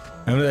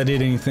 I don't know that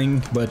did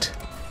anything, but...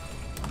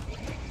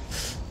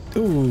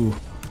 Ooh.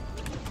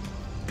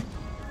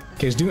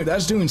 Okay,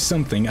 that's doing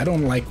something. I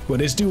don't like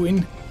what it's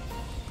doing.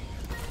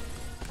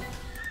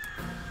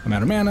 I'm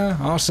out of mana.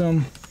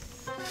 Awesome.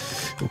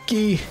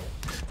 Okay.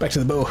 Back to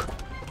the bow.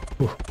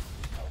 Ooh.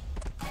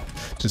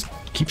 Just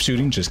keep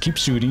shooting. Just keep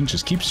shooting.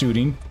 Just keep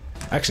shooting.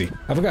 Actually,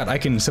 I forgot. I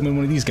can summon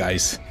one of these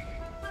guys.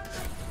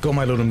 Go,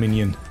 my little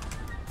minion.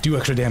 Do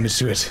extra damage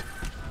to it.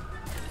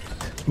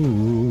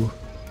 Ooh.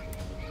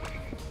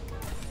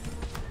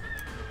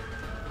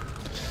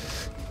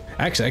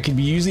 Actually, I could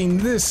be using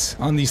this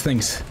on these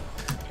things.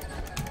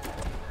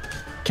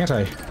 Can't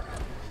I?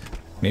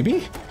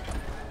 Maybe?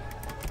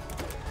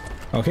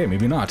 Okay,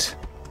 maybe not.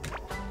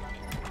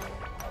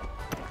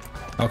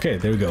 Okay,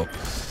 there we go.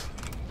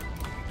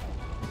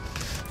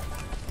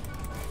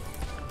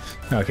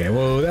 Okay,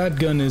 well, that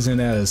gun isn't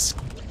as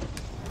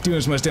doing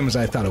as much damage as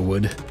I thought it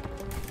would.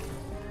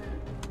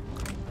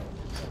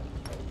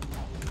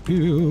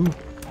 Ooh,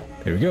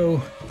 there we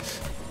go.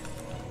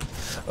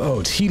 Oh,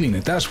 it's healing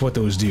it. That's what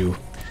those do.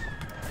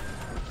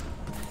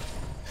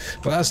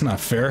 Well, that's not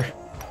fair.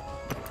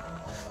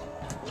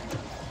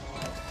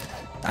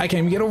 I can't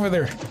even get over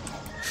there.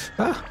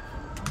 Ah.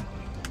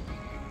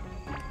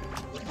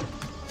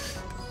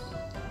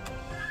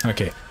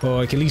 Okay, well,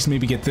 I can at least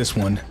maybe get this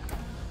one.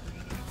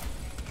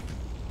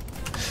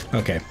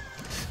 Okay.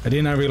 I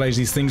did not realize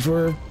these things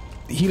were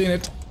healing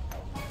it.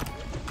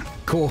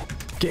 Cool.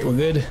 Okay, we're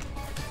good.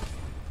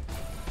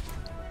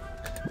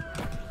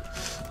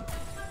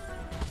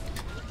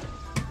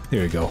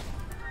 There we go.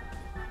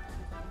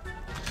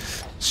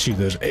 Shoot,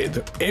 those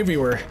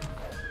everywhere.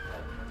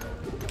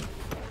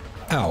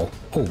 Ow.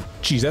 Oh,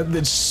 jeez, that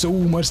did so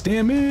much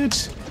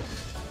damage.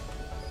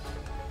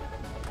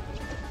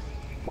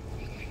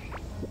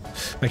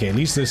 Okay, at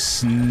least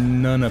there's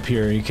none up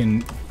here you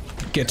can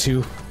get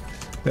to.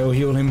 That will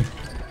heal him.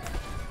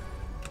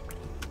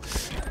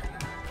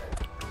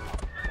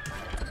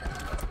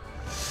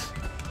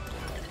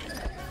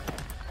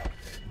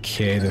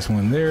 Okay, there's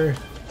one there.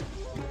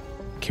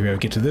 Okay, we gotta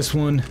get to this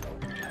one.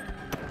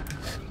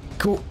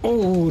 Cool.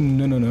 Oh,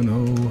 no, no, no,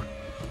 no.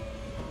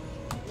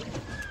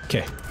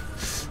 Okay.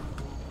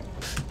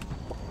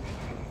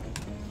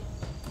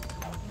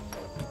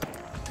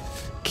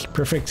 Okay,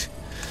 perfect.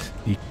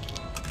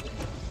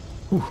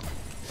 Ooh.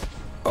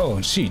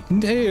 Oh, shit.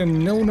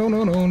 Damn, no, no,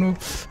 no, no, no.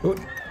 Oh.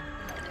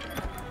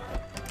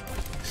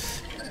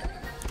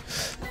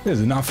 This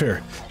is not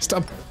fair.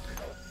 Stop.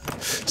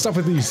 Stop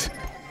with these.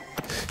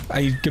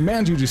 I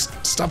command you to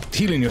stop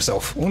healing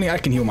yourself. Only I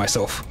can heal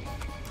myself.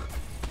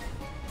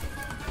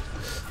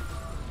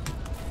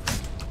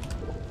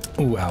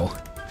 Ooh, ow.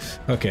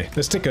 Okay,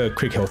 let's take a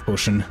quick health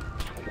potion.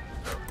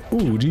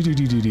 Ooh,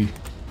 dee.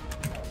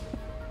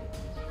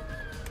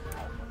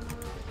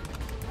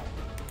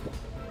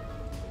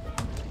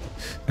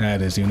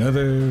 That is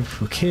another.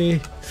 Okay.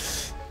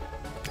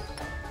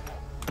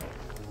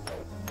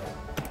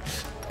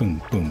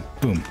 Boom, boom,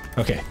 boom.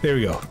 Okay, there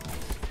we go.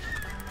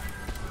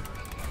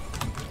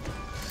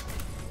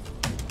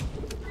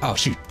 Oh,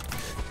 shoot.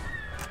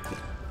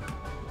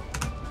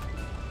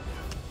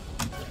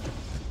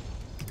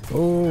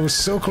 Oh,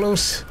 so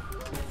close.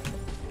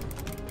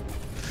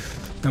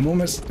 I'm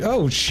almost.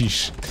 Oh,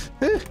 sheesh.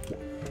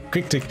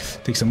 Quick,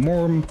 take some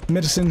more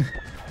medicine.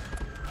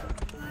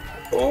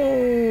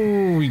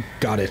 Oh, we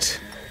got it.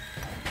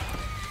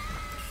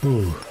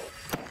 Ooh.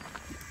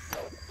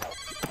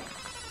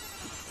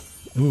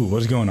 Ooh,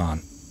 what's going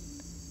on?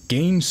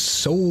 Gain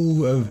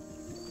Soul of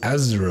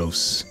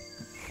Azeos.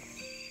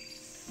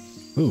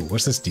 Ooh,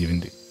 what's this even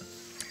do?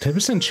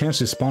 10% chance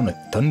to spawn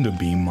a thunder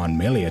beam on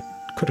melee at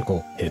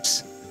critical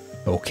hits.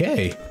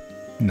 Okay,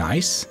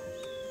 nice.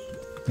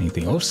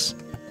 Anything else?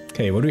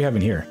 Okay, what do we have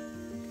in here?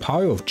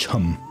 Pile of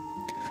chum.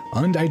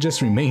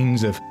 Undigested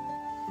remains of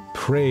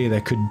prey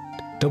that could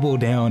double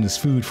down as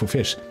food for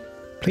fish.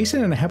 Place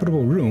it in a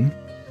habitable room,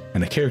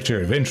 and a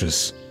character of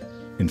interest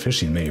in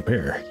fishing may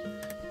appear.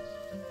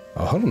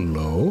 Oh,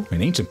 hello,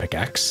 an ancient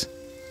pickaxe.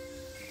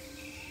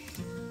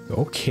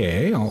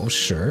 Okay, oh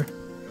sure.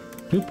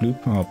 Bloop bloop.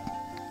 Oh,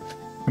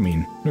 I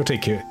mean, we'll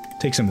take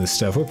some of this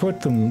stuff. We'll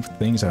put the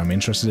things that I'm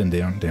interested in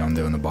down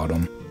there on the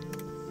bottom.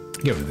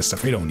 Get rid of this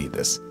stuff. We don't need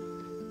this.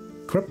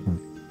 Corrupt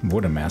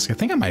water mask. I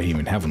think I might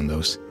even have one of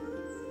those.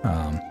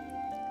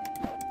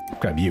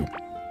 Grab you.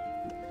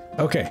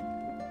 Okay.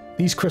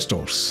 These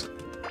crystals.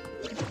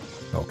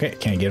 Okay,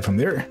 can't get it from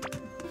there.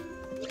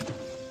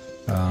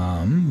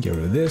 Get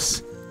rid of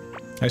this.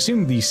 I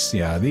assume these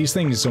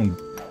things don't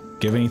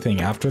give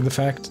anything after the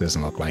fact.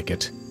 Doesn't look like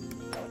it.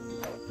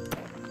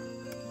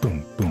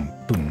 Boom, boom,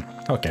 boom.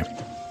 Okay.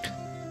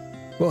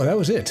 Well, that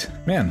was it.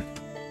 Man.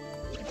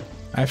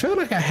 I felt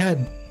like I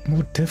had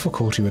more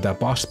difficulty with that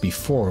boss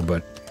before,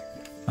 but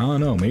I don't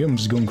know. Maybe I'm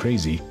just going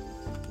crazy.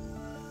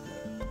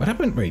 What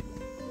happened? Wait.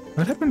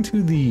 What happened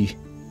to the...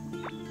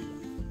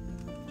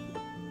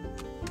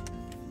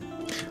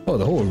 Oh,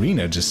 the whole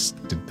arena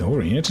just... Did the whole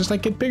arena just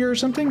like get bigger or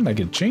something? Like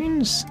it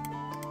changed?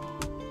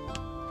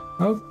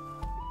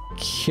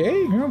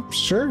 Okay, well,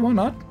 sure, why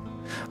not?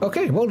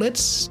 Okay, well,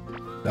 let's...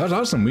 That was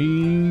awesome.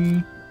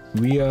 We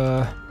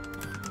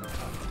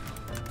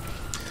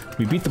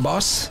beat the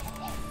boss.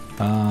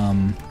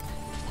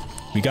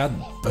 We got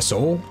a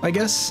soul, I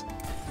guess.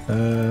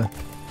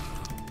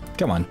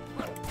 Come on.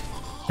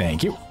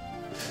 Thank you.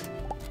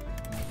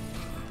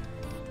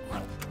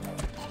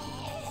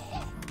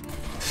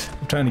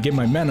 I'm trying to get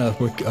my mana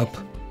up.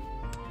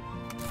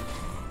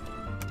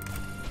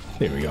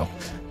 There we go.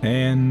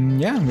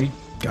 And yeah, we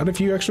got a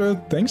few extra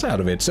things out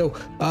of it. So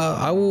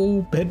I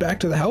will head back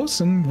to the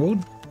house and we'll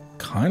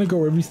kind of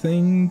go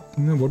everything.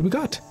 You know, what do we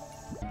got?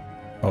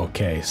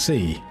 Okay,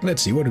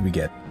 let's see, what did we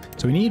get?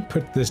 So we need to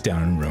put this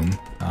down in a room.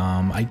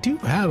 I do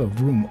have a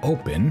room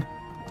open.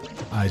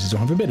 I just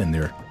don't have a bed in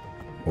there.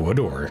 Or a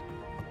door.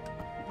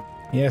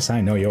 Yes,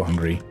 I know you're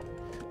hungry.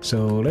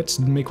 So let's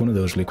make one of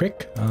those really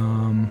quick.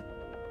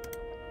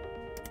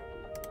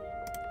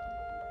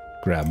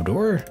 Grab a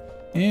door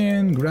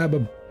and grab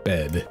a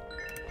bed.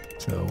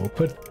 So we'll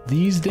put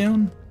these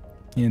down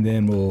and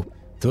then we'll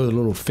throw the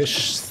little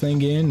fish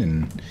thing in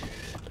and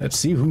let's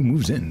see who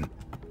moves in.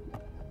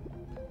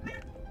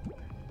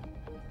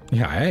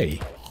 Yeah, hey.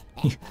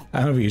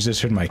 I don't know if you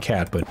just heard my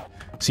cat, but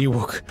she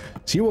woke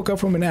up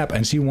from a nap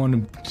and she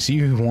wanted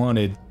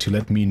to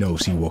let me know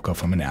she woke up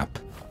from a nap.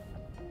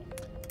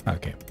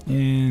 Okay,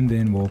 and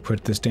then we'll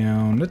put this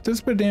down.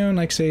 Let's put it down,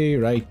 like, say,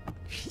 right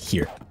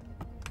here.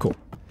 Cool.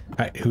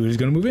 Alright, who's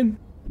gonna move in?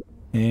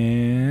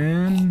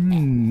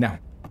 And now.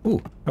 Ooh,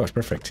 that was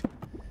perfect.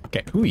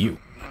 Okay, who are you?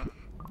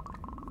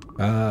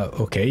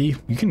 Okay,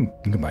 you can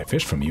buy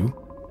fish from you.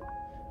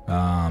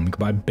 You can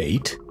buy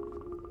bait.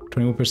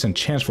 21%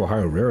 chance for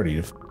higher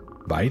rarity to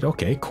bite.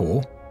 Okay,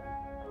 cool.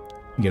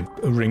 You get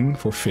a ring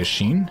for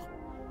fishing.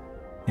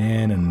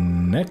 And a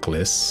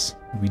necklace.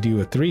 We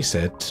do a 3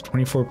 set.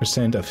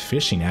 24% of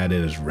fishing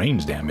added as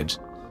range damage.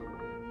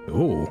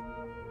 Ooh.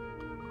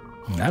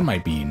 That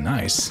might be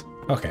nice.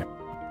 Okay.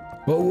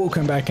 Well, we'll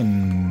come back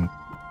and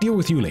deal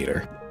with you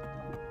later.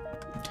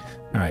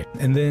 Alright,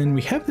 and then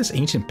we have this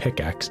ancient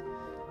pickaxe.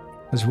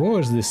 As well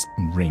as this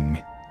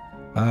ring.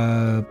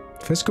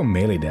 Physical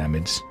melee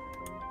damage.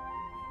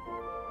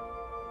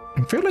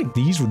 I feel like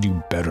these would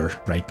do better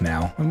right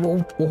now. And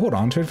we'll hold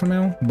on to it for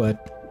now,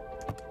 but...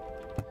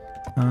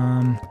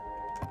 where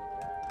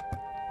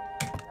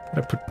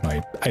did I put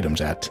my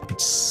items at?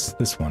 It's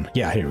this one.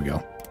 Yeah, here we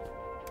go.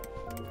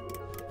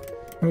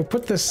 We'll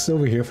put this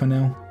over here for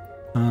now.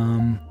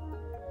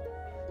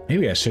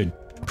 Maybe I should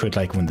put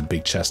like one of the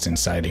big chests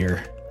inside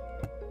here.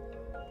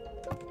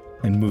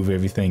 And move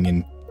everything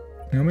in.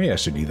 You know, maybe I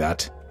should do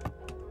that.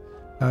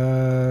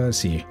 Let's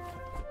see.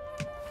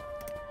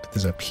 Put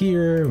this up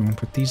here. We'll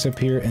put these up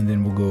here, and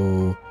then we'll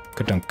go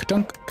ka-dunk,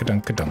 ka-dunk,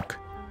 ka-dunk, ka-dunk.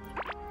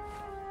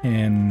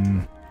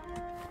 And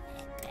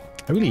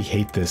I really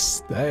hate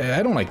this.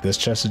 I don't like this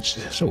chest. It's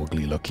so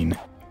ugly looking.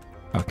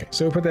 Okay,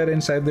 so we'll put that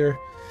inside there.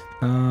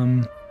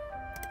 We'll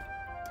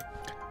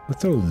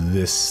throw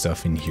this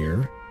stuff in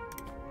here.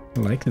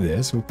 Like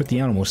this. We'll put the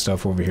animal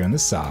stuff over here on the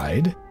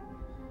side.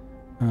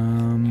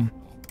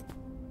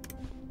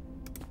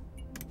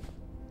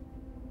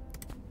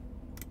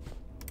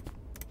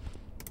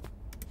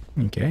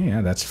 Okay,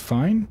 yeah, that's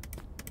fine.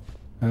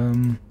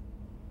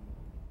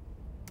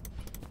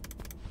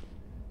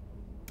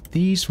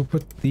 These, we'll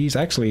put these,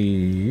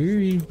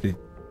 actually,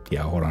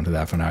 yeah, I'll hold on to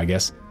that for now, I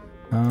guess.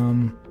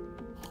 And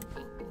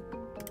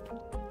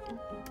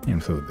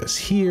throw this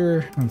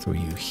here, I'll throw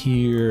you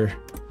here.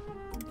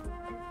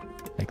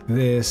 Like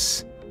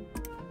this.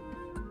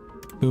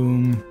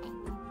 Boom.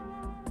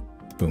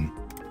 Boom.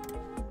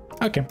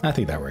 Okay, I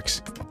think that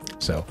works.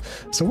 So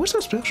what's so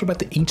special about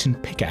the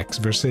ancient pickaxe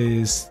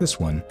versus this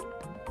one?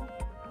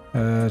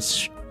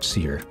 Let's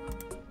see here.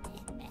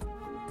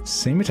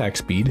 Same attack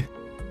speed.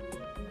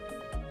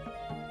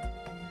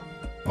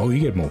 Oh, you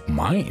get more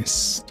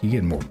mines. You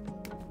get more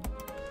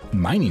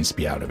mining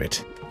speed out of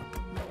it.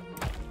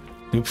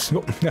 Oops.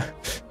 Oh.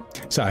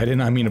 Sorry, I did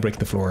not mean to break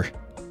the floor.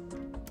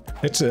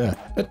 Let's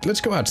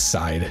go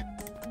outside.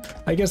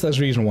 I guess that's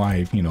the reason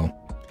why, you know,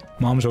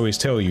 moms always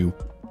tell you,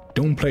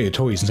 don't play with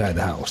toys inside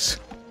the house.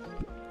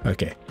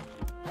 Okay.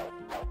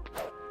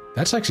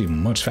 That's actually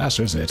much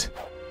faster, isn't it?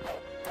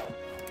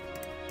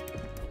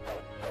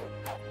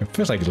 It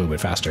feels like it's a little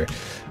bit faster.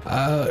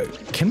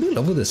 Can we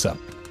level this up?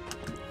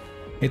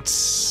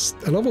 It's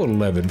a level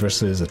 11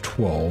 versus a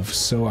 12,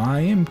 so I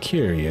am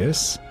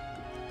curious.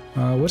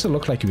 What's it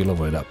look like if we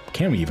level it up?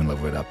 Can we even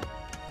level it up?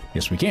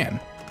 Yes, we can.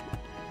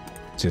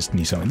 Just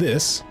need some of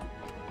this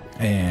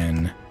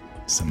and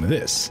some of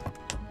this.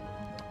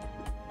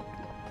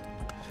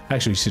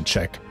 Actually, we should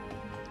check.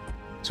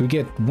 So we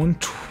get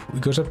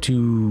it goes up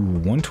to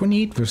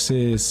 128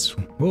 versus,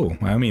 whoa,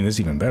 I mean, this is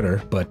even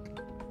better, but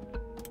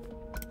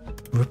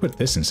we'll put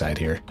this inside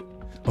here.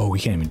 Oh, we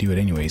can't even do it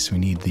anyway, so we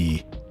need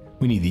the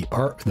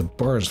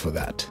bars for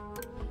that.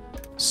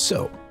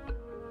 So,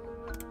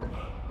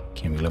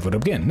 can we level it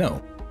up again?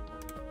 No.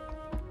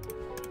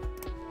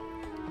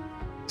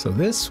 So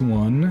this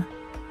one,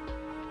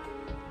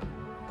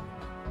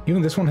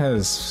 even this one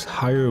has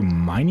higher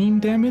mining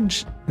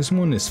damage. This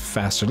one is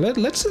faster.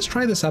 Let's just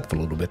try this out for a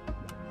little bit.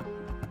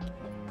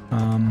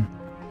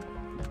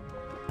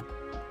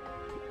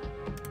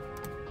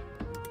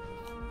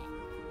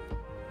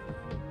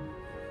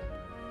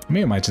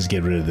 Maybe I might just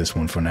get rid of this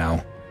one for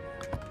now.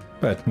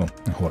 But, well,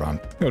 hold on.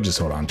 We'll just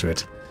hold on to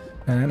it.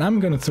 And I'm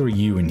going to throw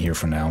you in here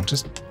for now.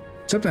 Just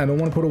something I don't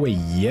want to put away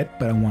yet,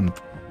 but I want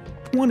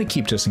to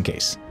keep just in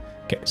case.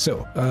 Okay,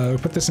 so we'll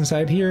put this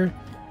inside here.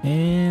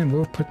 And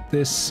we'll put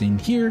this in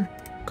here.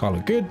 Call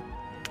it good.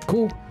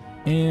 Cool.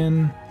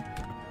 And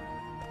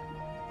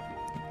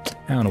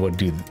I don't know what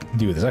to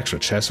do with this extra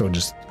chest. So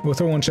we'll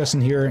throw one chest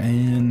in here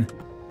and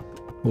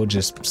we'll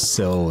just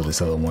sell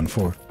this other one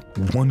for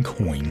 1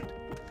 coin.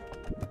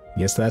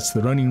 Yes, that's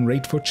the running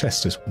rate for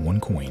chest, is 1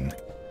 coin.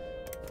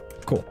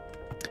 Cool.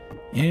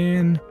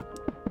 And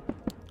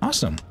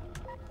awesome.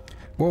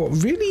 Well,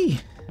 really,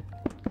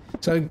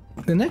 so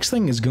the next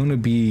thing is going to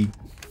be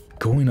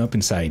going up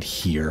inside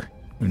here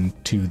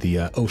into the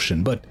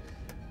ocean, but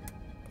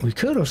we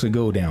could also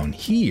go down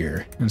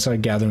here and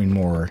start gathering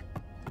more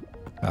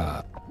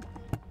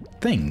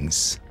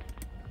things.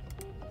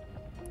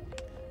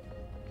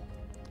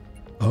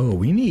 Oh,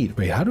 we need,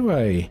 wait, how do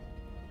I...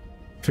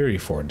 Fairy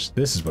Forge,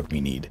 this is what we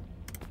need.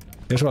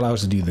 This will allow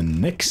us to do the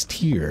next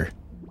tier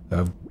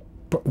of...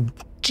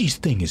 Geez,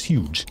 thing is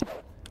huge.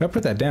 If I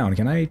put that down,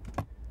 can I...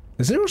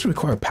 Does it also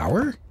require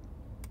power?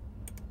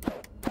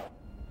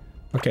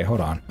 Okay, hold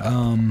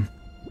on.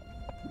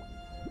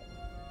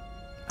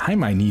 I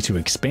might need to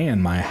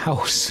expand my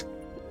house.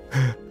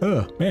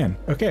 Oh, man.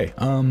 Okay,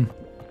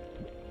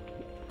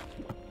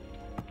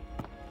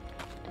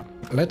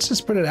 let's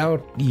just put it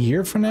out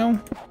here for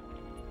now.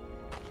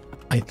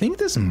 I think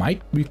this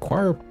might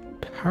require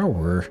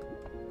power.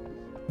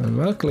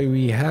 Luckily,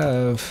 we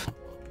have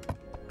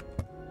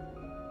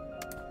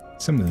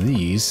some of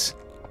these.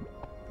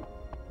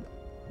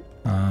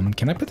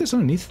 Can I put this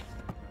underneath?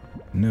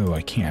 No,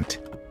 I can't.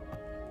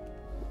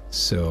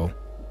 So,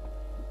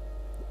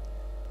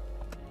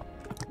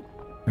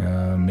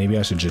 maybe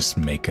I should just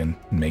make a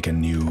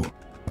new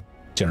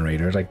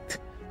generator. Like,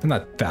 they're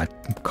not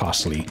that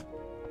costly.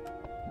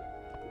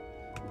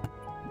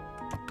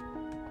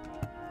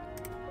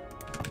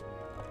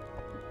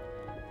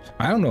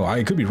 I don't know,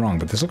 I could be wrong,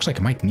 but this looks like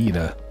it might need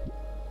a...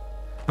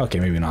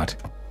 Okay, maybe not.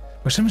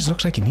 But sometimes it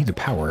looks like it needs a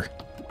power.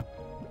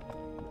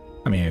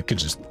 I mean, I could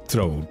just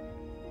throw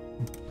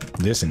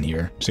this in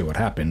here, see what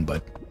happened,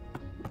 but...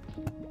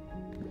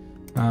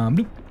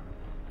 Nope.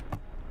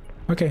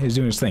 Okay, he's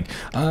doing his thing.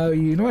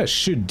 You know what I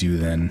should do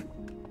then?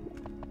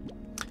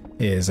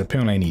 Is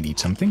apparently I need to eat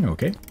something,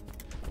 okay.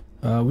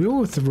 We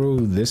will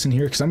throw this in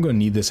here, because I'm going to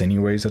need this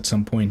anyways at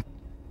some point.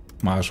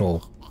 Might as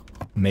well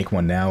make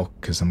one now,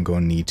 because I'm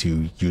going to need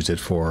to use it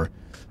for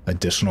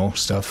additional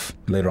stuff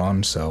later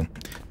on, so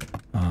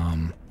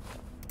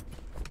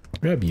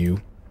grab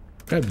you,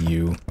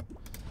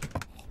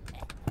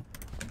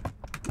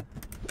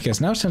 because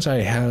now since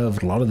I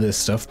have a lot of this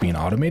stuff being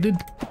automated,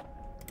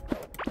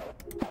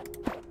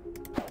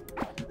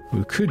 what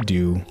we could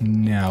do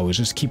now is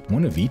just keep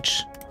one of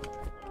each.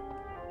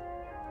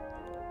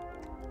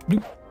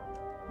 Boop.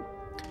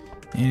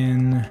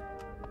 And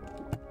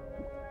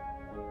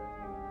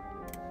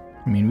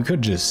I mean, we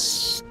could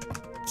just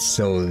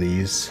sell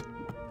these.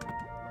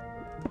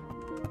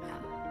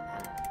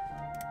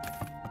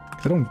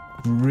 I don't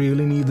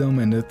really need them,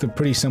 and they're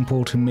pretty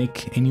simple to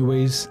make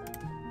anyways.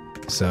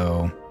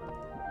 So,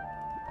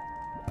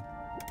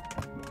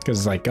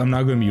 because like I'm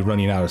not going to be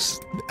running out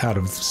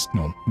of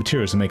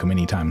materials to make them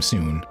anytime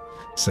soon.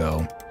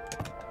 So,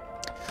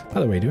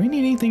 by the way, do we need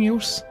anything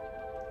else?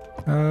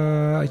 Did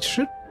I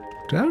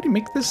already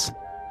make this?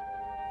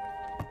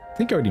 I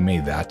think I already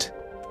made that.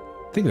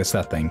 I think that's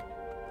that thing.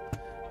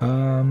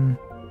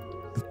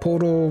 The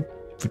portal,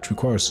 which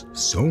requires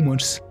so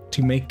much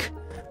to make.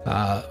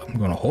 I'm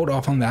gonna hold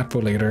off on that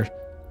for later.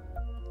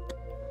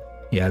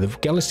 Yeah, the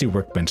Galaxy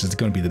workbench is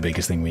gonna be the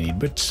biggest thing we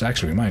need, which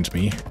actually reminds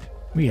me,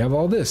 we have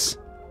all this.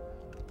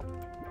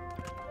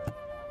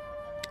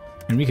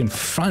 And we can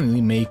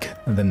finally make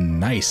the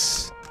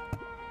nice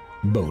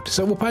boat.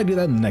 So we'll probably do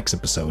that in the next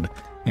episode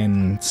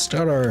and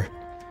start our,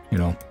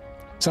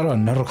 start our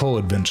nautical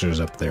adventures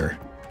up there.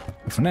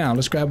 But for now,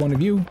 let's grab one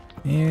of you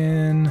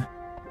and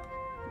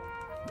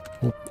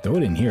we'll throw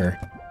it in here.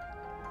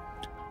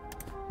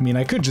 I mean,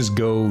 I could just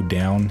go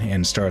down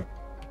and start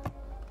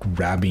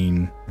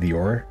grabbing the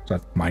ore,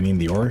 start mining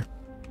the ore.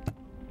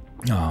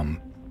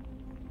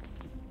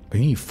 We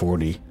need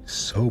 40,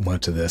 so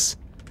much of this.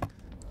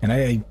 And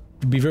I'd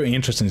be very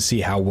interested to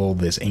see how well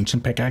this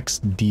ancient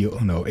pickaxe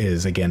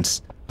is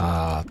against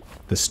the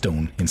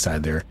stone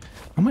inside there.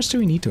 How much do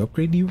we need to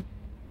upgrade you?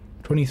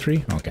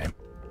 23? Okay.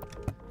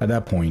 At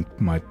that point,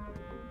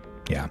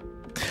 yeah.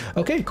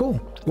 Okay, cool.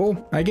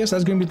 Well, I guess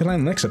that's going to be the plan.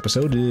 The next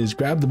episode is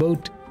grab the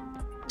boat,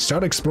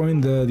 start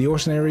exploring the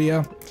ocean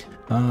area,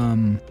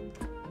 and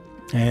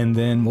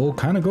then we'll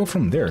kind of go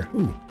from there.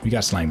 Ooh, we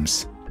got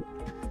slimes.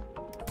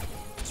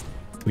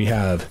 We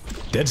have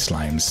dead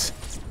slimes.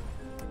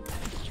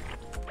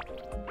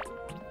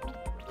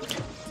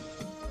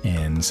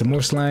 And some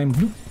more slime.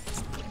 Bloop.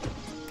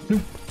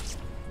 Bloop.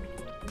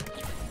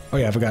 Oh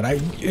yeah, I forgot.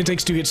 It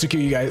takes 2 hits to kill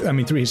you guys. I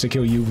mean, 3 hits to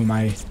kill you with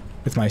my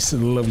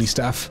lovely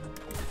stuff.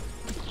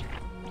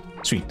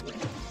 Sweet.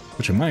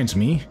 Which reminds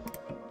me.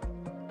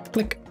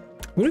 Click.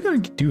 What are we gonna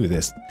do with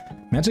this?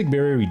 Magic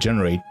barrier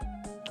regeneration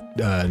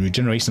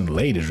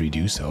delayed is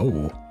reduced.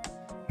 Oh.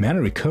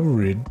 Mana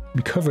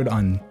recovered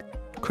on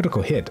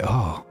critical hit.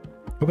 Oh.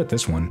 What about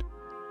this one?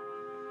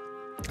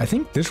 I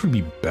think this would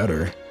be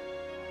better.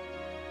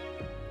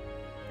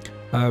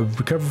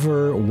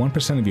 Recover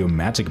 1% of your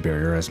magic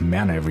barrier as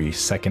mana every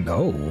second.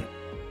 Oh.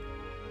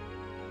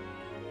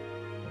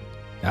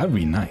 That would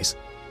be nice.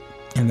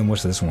 And then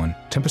what's this one?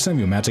 10% of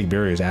your magic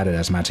barrier is added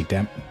as magic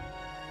damage.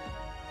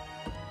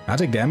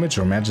 Magic damage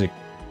or magic...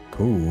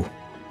 Ooh.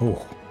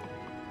 Oh.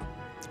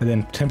 And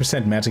then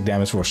 10% magic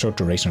damage for a short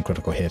duration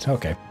critical hit.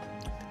 Okay.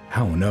 I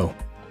don't know.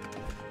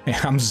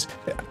 I'm just...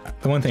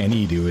 The one thing I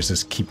need to do is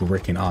just keep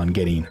working on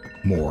getting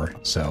more,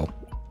 so...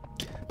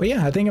 But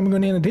yeah, I think I'm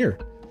going to end it here.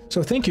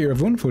 So thank you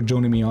everyone for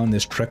joining me on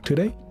this trek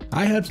today.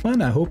 I had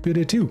fun, I hope you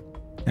did too.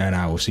 And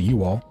I will see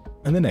you all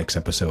in the next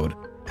episode.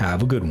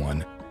 Have a good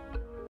one.